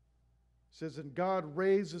 It says, and God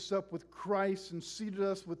raised us up with Christ and seated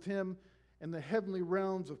us with Him in the heavenly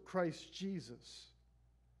realms of Christ Jesus.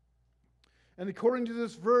 And according to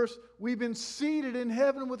this verse, we've been seated in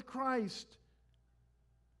heaven with Christ.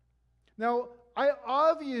 Now, I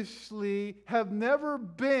obviously have never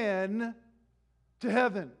been to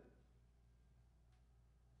heaven.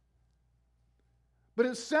 But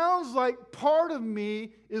it sounds like part of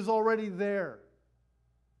me is already there,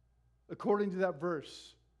 according to that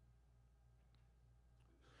verse.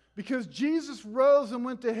 Because Jesus rose and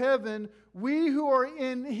went to heaven, we who are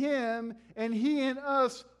in Him and He in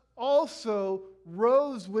us also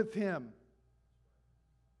rose with Him.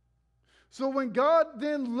 So when God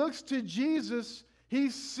then looks to Jesus, He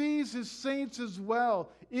sees His saints as well,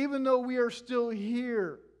 even though we are still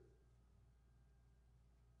here.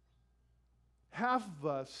 Half of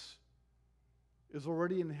us is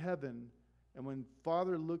already in heaven, and when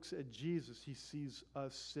Father looks at Jesus, He sees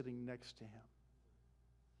us sitting next to Him.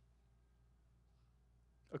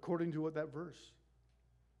 According to what that verse.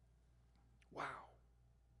 Wow.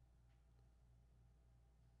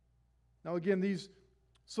 Now again, these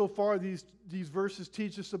verses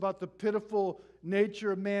teach us about the pitiful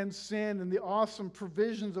nature of man's sin and the awesome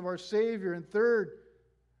provisions of our Savior. And third,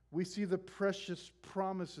 we see the precious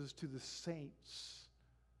promises to the saints,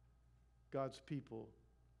 God's people.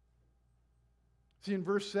 See, in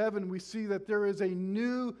verse 7, we see that there is a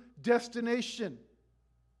new destination.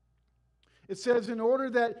 It says, in order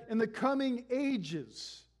that in the coming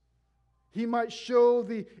ages He might show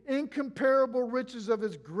the incomparable riches of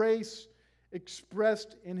His grace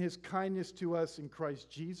expressed in His kindness to us in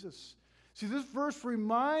Christ Jesus. See, this verse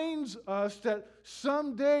reminds us that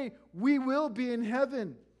someday we will be in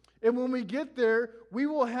heaven. And when we get there, we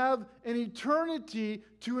will have an eternity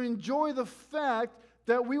to enjoy the fact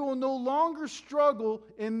that we will no longer struggle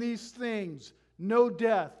in these things. No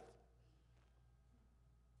death.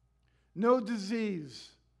 No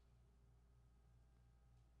disease.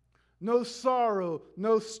 No sorrow.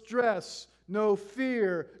 No stress. No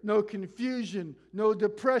fear. No confusion. No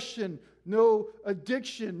depression. No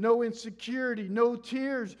addiction. No insecurity. No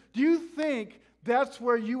tears. Do you think that's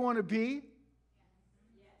where you want to be?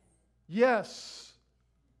 Yes.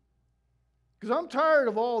 Because I'm tired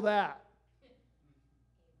of all that.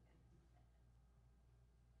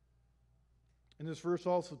 And this verse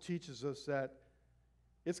also teaches us that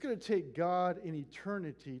it's going to take God in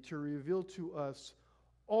eternity to reveal to us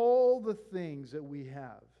all the things that we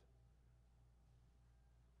have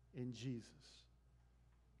in Jesus.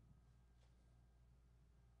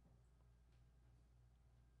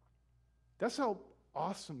 That's how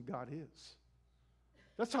awesome God is.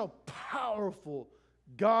 That's how powerful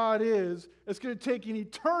God is. It's going to take an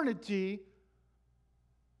eternity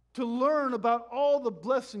to learn about all the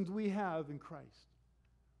blessings we have in Christ.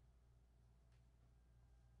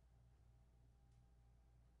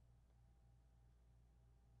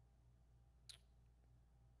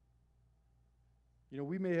 You know,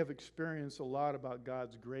 we may have experienced a lot about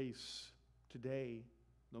God's grace today,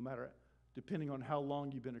 depending on how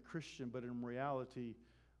long you've been a Christian, but in reality,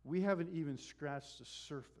 we haven't even scratched the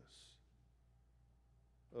surface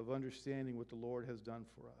of understanding what the Lord has done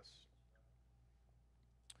for us.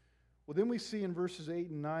 Well, then we see in verses 8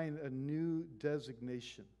 and 9 a new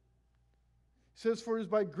designation. It says, for it is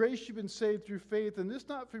by grace you've been saved through faith, and this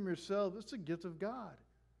not from yourselves, it's a gift of God,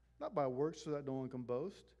 not by works so that no one can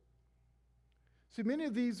boast. See, many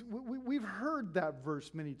of these, we've heard that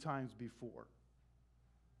verse many times before.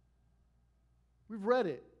 We've read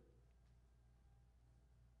it.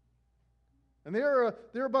 And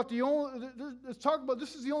they're about the only, let's talk about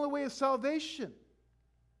this is the only way of salvation.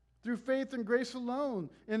 Through faith and grace alone.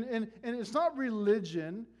 And it's not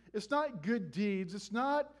religion. It's not good deeds. It's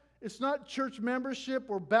not church membership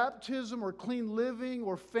or baptism or clean living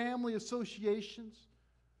or family associations.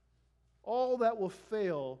 All that will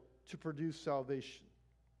fail to produce salvation.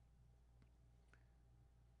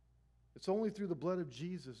 It's only through the blood of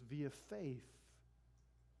Jesus via faith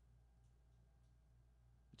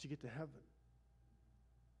that you get to heaven.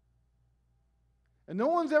 And no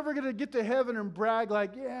one's ever going to get to heaven and brag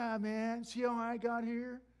like, yeah, man, see how I got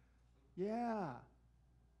here? Yeah,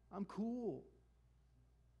 I'm cool.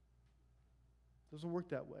 Doesn't work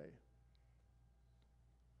that way.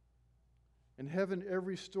 In heaven,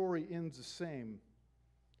 every story ends the same.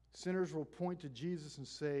 Sinners will point to Jesus and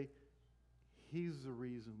say, He's the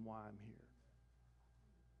reason why I'm here.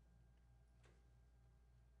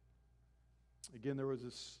 Again, there was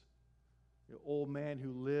this old man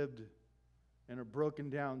who lived in a broken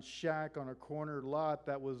down shack on a corner lot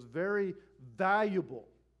that was very valuable.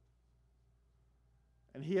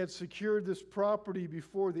 And he had secured this property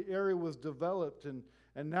before the area was developed. And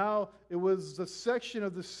now it was the section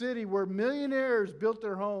of the city where millionaires built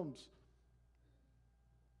their homes.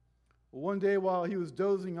 Well, one day while he was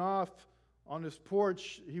dozing off on his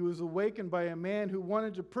porch, he was awakened by a man who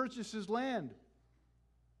wanted to purchase his land.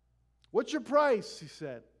 What's your price? He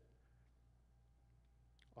said.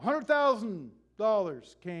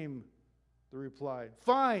 $100,000 came the reply.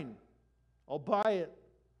 Fine, I'll buy it,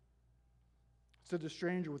 said the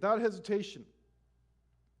stranger without hesitation.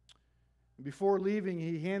 And before leaving,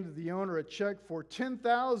 he handed the owner a check for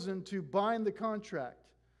 $10,000 to bind the contract.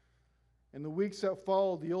 In the weeks that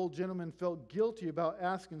followed, the old gentleman felt guilty about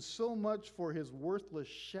asking so much for his worthless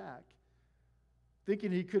shack.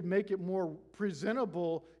 Thinking he could make it more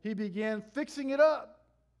presentable, he began fixing it up.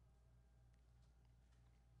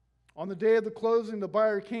 On the day of the closing, the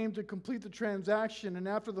buyer came to complete the transaction, and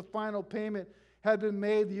after the final payment had been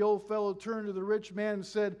made, the old fellow turned to the rich man and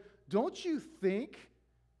said, "Don't you think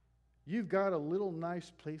you've got a little nice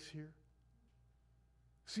place here?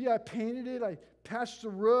 See, I painted it, I patched the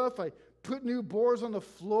roof, I put new boards on the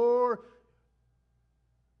floor.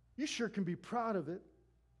 You sure can be proud of it."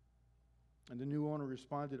 And the new owner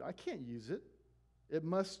responded, "I can't use it. It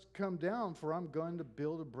must come down, for I'm going to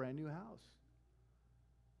build a brand new house."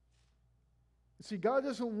 You see, God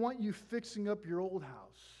doesn't want you fixing up your old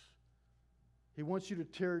house. He wants you to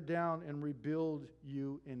tear down and rebuild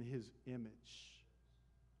you in His image.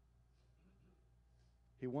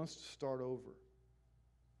 He wants to start over.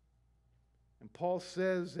 And Paul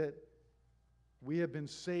says that we have been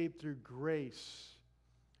saved through grace.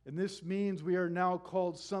 And this means we are now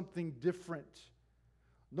called something different.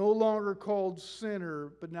 No longer called sinner,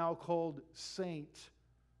 but now called saint.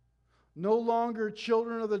 No longer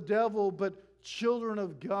children of the devil, but children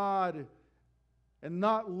of God. And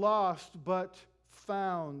not lost, but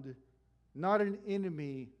found. Not an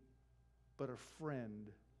enemy, but a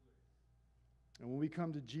friend. And when we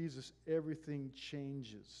come to Jesus, everything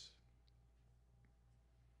changes.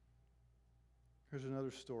 Here's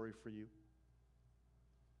another story for you.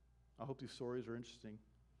 I hope these stories are interesting.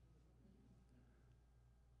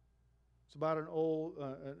 It's about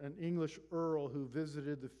an English earl who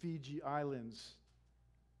visited the Fiji Islands.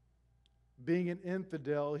 Being an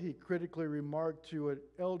infidel, he critically remarked to an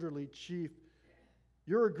elderly chief,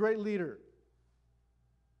 "You're a great leader,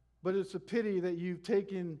 but it's a pity that you've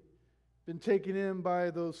been taken in by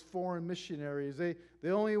those foreign missionaries. They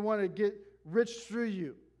only want to get rich through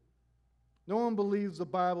you. No one believes the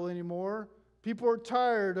Bible anymore. People are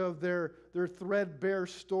tired of their threadbare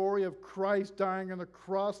story of Christ dying on the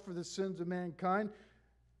cross for the sins of mankind.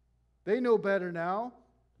 They know better now.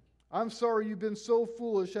 I'm sorry you've been so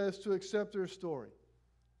foolish as to accept their story."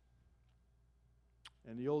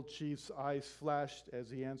 And the old chief's eyes flashed as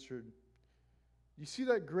he answered, "You see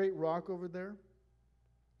that great rock over there?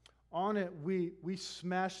 On it we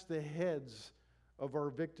smashed the heads of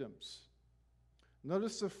our victims.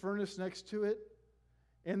 Notice the furnace next to it?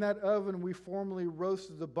 In that oven we formerly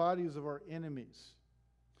roasted the bodies of our enemies.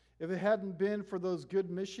 If it hadn't been for those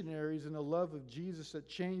good missionaries and the love of Jesus that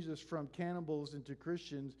changed us from cannibals into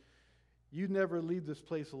Christians, you'd never leave this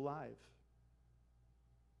place alive.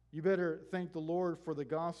 You better thank the Lord for the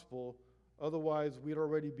gospel, otherwise we'd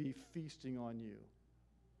already be feasting on you.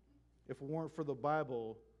 If it weren't for the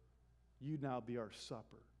Bible, you'd now be our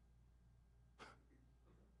supper."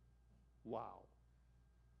 Wow.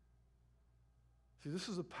 See, this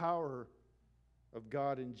is the power of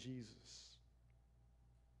God in Jesus.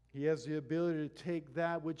 He has the ability to take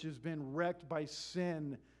that which has been wrecked by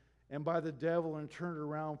sin and by the devil and turn it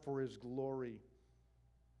around for His glory.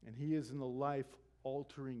 And He is in the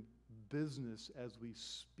life-altering business as we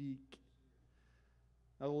speak.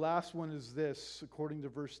 Now, the last one is this. According to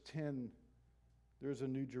verse 10, there's a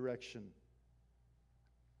new direction.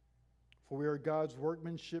 "For we are God's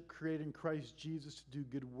workmanship, created in Christ Jesus to do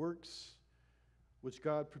good works, which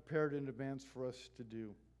God prepared in advance for us to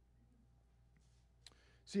do."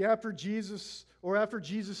 See, after Jesus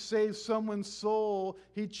saves someone's soul,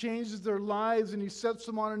 He changes their lives and He sets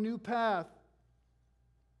them on a new path.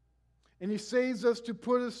 And He saves us to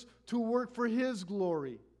put us to work for His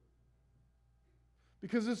glory.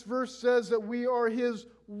 Because this verse says that we are His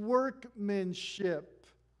workmanship.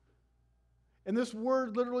 And this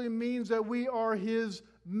word literally means that we are His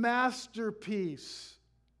masterpiece.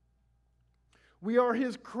 We are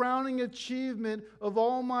His crowning achievement of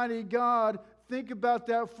Almighty God. Think about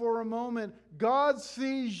that for a moment. God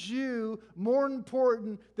sees you more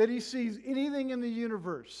important than He sees anything in the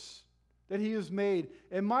universe that He has made.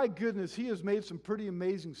 And my goodness, He has made some pretty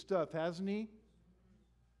amazing stuff, hasn't He?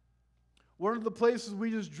 One of the places we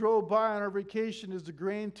just drove by on our vacation is the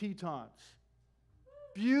Grand Tetons.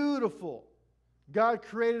 Beautiful. God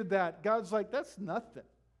created that. God's like, that's nothing.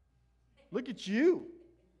 Look at you.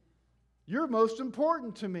 You're most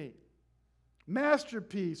important to me.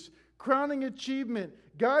 Masterpiece, crowning achievement.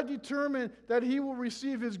 God determined that He will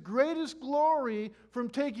receive His greatest glory from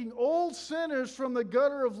taking old sinners from the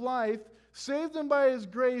gutter of life, save them by His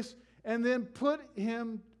grace, and then put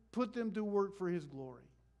them to work for His glory.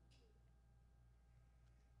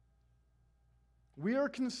 We are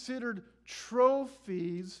considered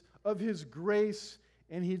trophies of His grace,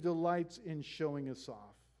 and He delights in showing us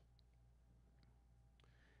off.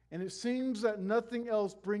 And it seems that nothing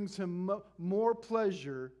else brings Him more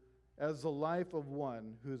pleasure as the life of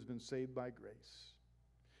one who has been saved by grace.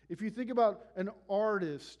 If you think about an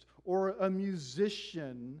artist or a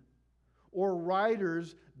musician or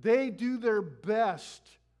writers, they do their best.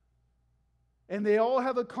 And they all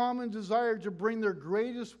have a common desire to bring their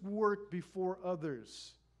greatest work before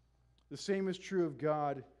others. The same is true of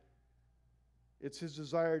God. It's His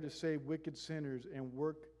desire to save wicked sinners and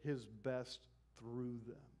work His best through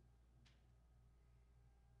them.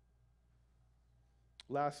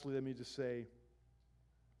 Lastly, let me just say,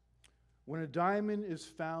 when a diamond is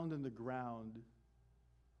found in the ground,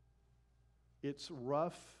 it's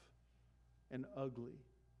rough and ugly.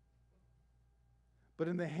 But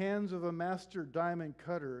in the hands of a master diamond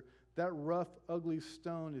cutter, that rough, ugly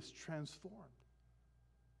stone is transformed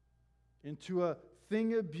into a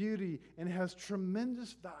thing of beauty and has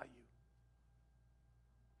tremendous value.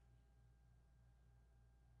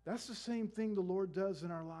 That's the same thing the Lord does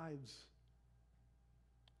in our lives.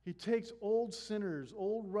 He takes old sinners,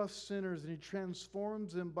 old rough sinners, and He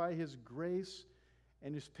transforms them by His grace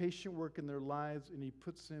and His patient work in their lives, and He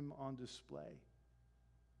puts them on display,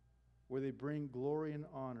 where they bring glory and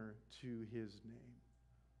honor to His name.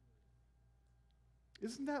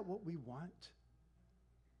 Isn't that what we want?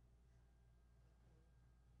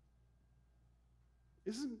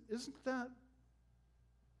 Isn't that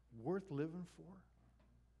worth living for?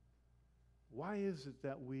 Why is it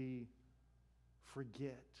that we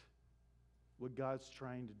forget what God's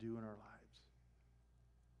trying to do in our lives?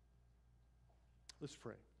 Let's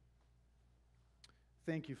pray.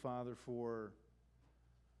 Thank you, Father, for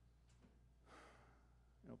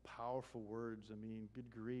powerful words. I mean, good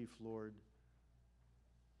grief, Lord.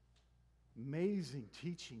 Amazing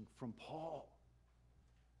teaching from Paul.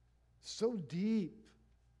 So deep.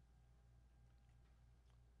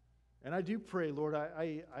 And I do pray, Lord,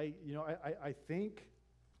 I think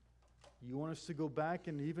You want us to go back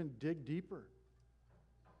and even dig deeper.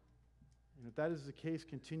 And if that is the case,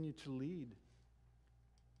 continue to lead.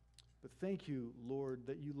 But thank You, Lord,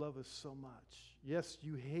 that You love us so much. Yes,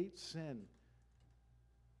 You hate sin,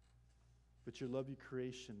 but You love Your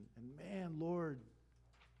creation. And man, Lord,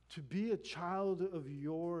 to be a child of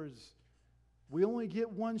Yours, we only get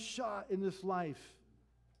one shot in this life.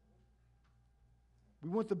 We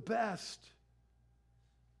want the best.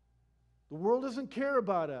 The world doesn't care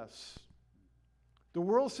about us. The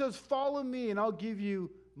world says, follow me and I'll give you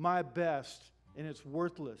my best. And it's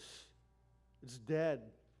worthless. It's dead.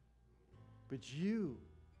 But You,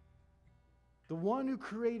 the one who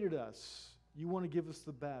created us, You want to give us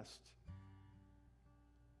the best.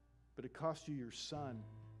 But it cost You Your Son.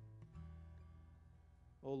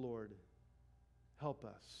 Oh Lord, help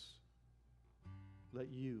us. Let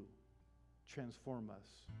You transform us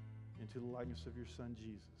into the likeness of Your Son,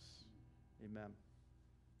 Jesus. Amen.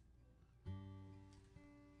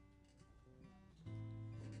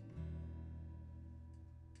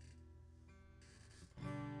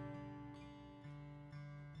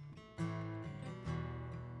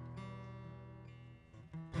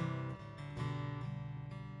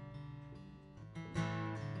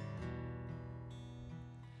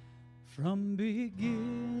 From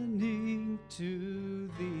beginning to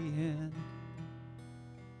the end,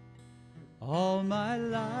 all my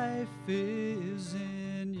life is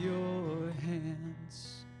in Your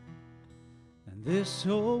hands, and this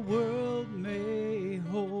whole world may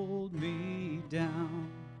hold me down,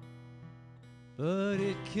 but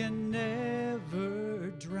it can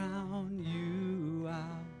never drown You out.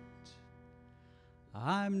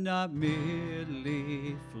 I'm not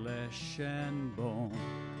merely flesh and bone.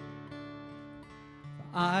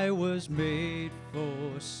 I was made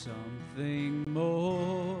for something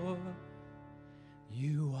more.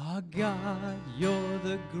 You are God, you're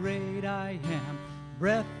the great I am.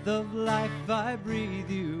 Breath of life, I breathe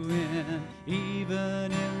you in.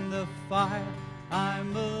 Even in the fire,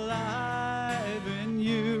 I'm alive in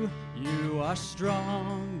you. You are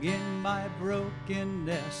strong in my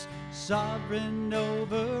brokenness, sovereign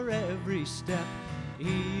over every step.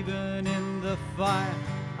 Even in the fire,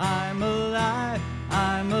 I'm alive in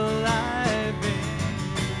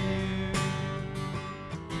you.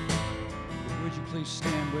 Would you please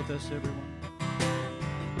stand with us, everyone?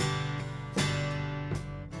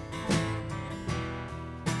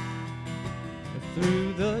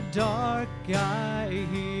 Through the dark I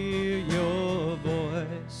hear your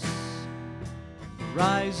voice.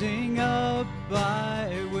 Rising up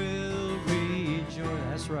I will rejoice.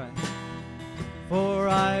 That's right. For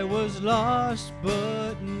I was lost,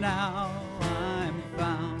 but now I'm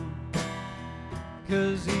found.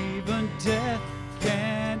 'Cause even death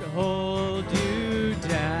can't hold you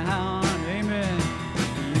down. Amen.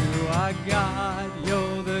 You are God,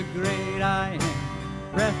 you're the great I am.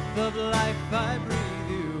 Breath of life, I breathe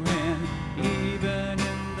you in. Even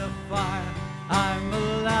in the fire, I'm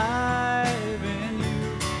alive in you.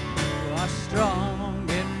 You are strong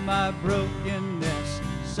in my brokenness,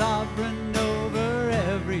 sovereign over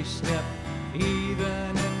every step.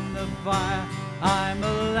 Even in the fire, I'm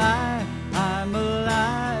alive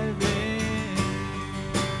in you.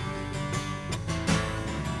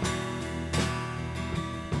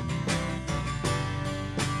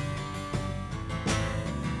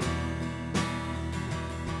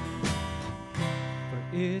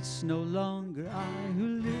 It's no longer I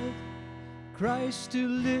who live, Christ who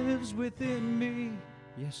lives within me.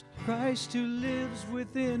 Yes, Christ who lives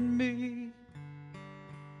within me.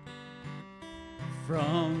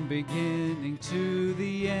 From beginning to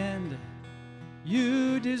the end,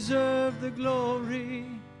 you deserve the glory.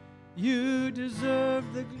 You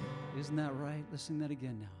deserve the glory. Isn't that right? Let's sing that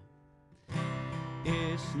again now.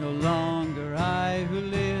 It's no longer I who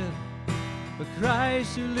live, but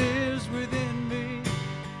Christ who lives within me.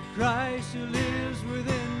 Christ who lives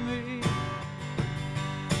within me.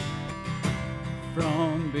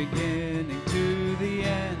 From beginning to the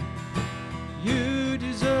end, you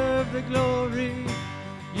deserve the glory.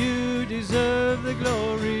 You deserve the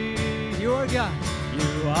glory. You are God.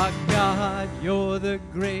 You are God. You're the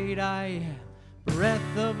great I am.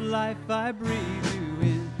 Breath of life, I breathe you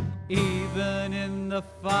in. Even in the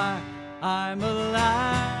fire, I'm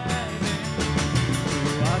alive.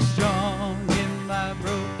 You are strong in my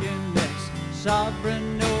brokenness,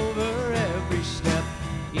 sovereign over every step.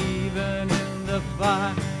 Even in the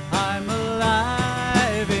fire, I'm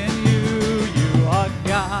alive in you. You are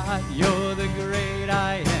God, you're the great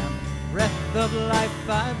I am. Breath of life,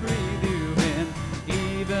 I breathe you in.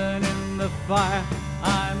 Even in the fire,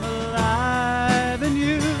 I'm alive in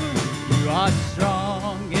you. You are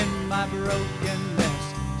strong in my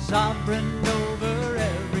brokenness, sovereign over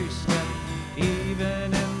every step.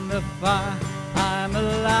 Even in the fire, I'm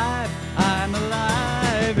alive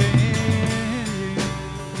in you.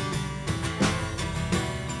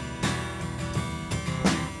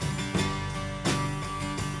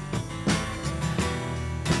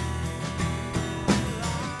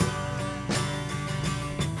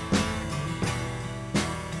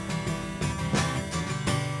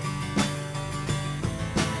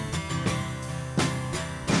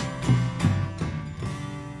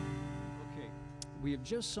 We have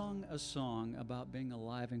just sung a song about being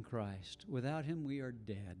alive in Christ. Without him, we are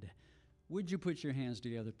dead. Would you put your hands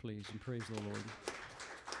together, please, and praise the Lord?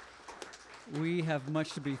 We have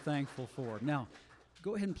much to be thankful for. Now,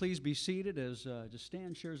 go ahead and please be seated as just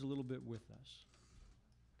Stan shares a little bit with us.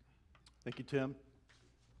 Thank you, Tim.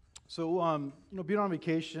 So, being on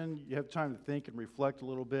vacation, you have time to think and reflect a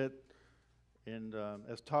little bit. And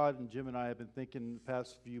as Todd and Jim and I have been thinking the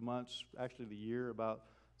past few months, actually the year, about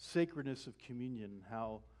sacredness of communion,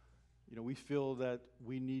 how we feel that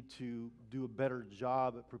we need to do a better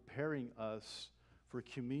job at preparing us for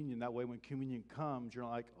communion. That way when communion comes, you're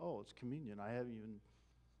like, oh, it's communion. I haven't even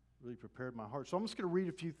really prepared my heart. So I'm just going to read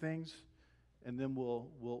a few things, and then we'll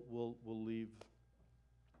leave.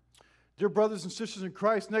 Dear brothers and sisters in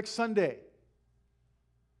Christ, next Sunday,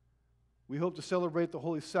 we hope to celebrate the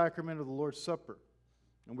Holy Sacrament of the Lord's Supper.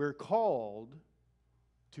 And we're called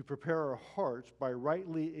to prepare our hearts by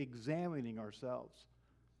rightly examining ourselves.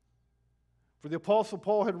 For the Apostle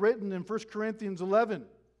Paul had written in 1 Corinthians 11,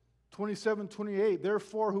 27, 28,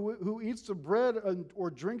 therefore who eats the bread or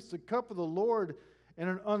drinks the cup of the Lord in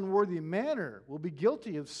an unworthy manner will be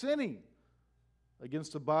guilty of sinning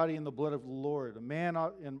against the body and the blood of the Lord. A man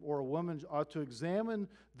or a woman ought to examine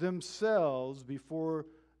themselves before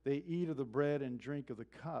they eat of the bread and drink of the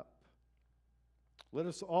cup. Let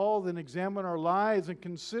us all then examine our lives, and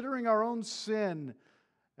considering our own sin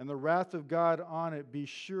and the wrath of God on it, be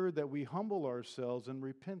sure that we humble ourselves in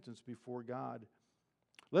repentance before God.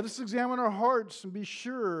 Let us examine our hearts and be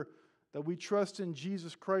sure that we trust in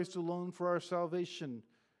Jesus Christ alone for our salvation,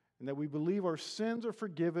 and that we believe our sins are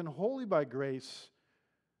forgiven wholly by grace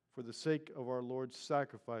for the sake of our Lord's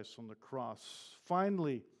sacrifice on the cross.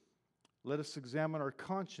 Finally, let us examine our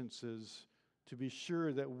consciences to be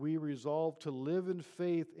sure that we resolve to live in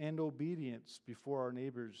faith and obedience before our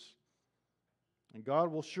neighbors. And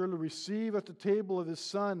God will surely receive at the table of His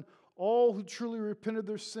Son all who truly repented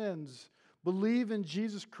their sins, believe in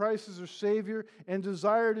Jesus Christ as their Savior, and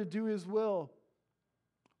desire to do His will.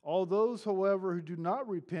 All those, however, who do not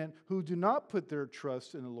repent, who do not put their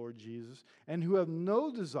trust in the Lord Jesus, and who have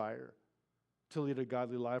no desire to lead a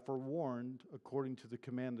godly life, are warned, according to the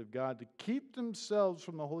command of God, to keep themselves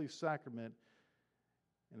from the Holy Sacrament.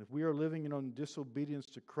 And if we are living in disobedience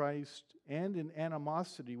to Christ and in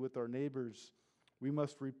animosity with our neighbors, we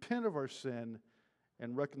must repent of our sin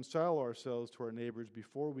and reconcile ourselves to our neighbors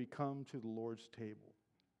before we come to the Lord's table.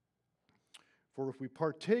 For if we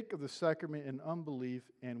partake of the sacrament in unbelief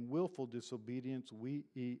and willful disobedience, we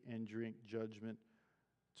eat and drink judgment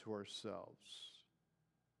to ourselves.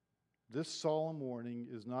 This solemn warning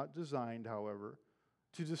is not designed, however,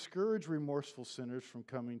 to discourage remorseful sinners from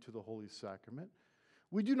coming to the Holy Sacrament.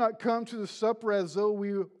 We do not come to the supper as though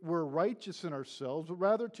we were righteous in ourselves, but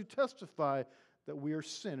rather to testify that we are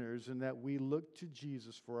sinners and that we look to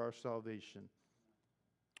Jesus for our salvation.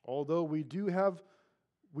 Although we do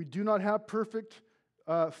not have perfect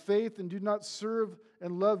faith and do not serve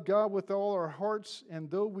and love God with all our hearts,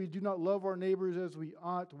 and though we do not love our neighbors as we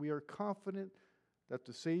ought, we are confident that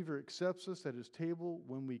the Savior accepts us at His table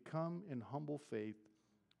when we come in humble faith,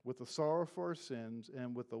 with a sorrow for our sins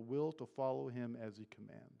and with a will to follow Him as He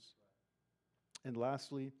commands. And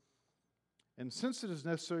lastly, and since it is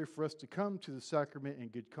necessary for us to come to the sacrament in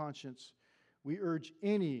good conscience, we urge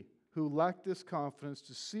any who lack this confidence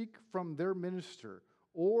to seek from their minister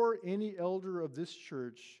or any elder of this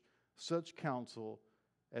church such counsel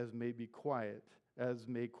as may quiet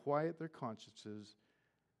their consciences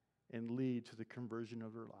and lead to the conversion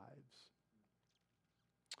of their lives.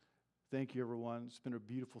 Thank you, everyone. It's been a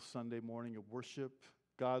beautiful Sunday morning of worship.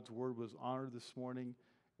 God's word was honored this morning,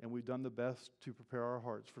 and we've done the best to prepare our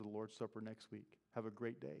hearts for the Lord's Supper next week. Have a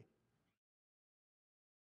great day.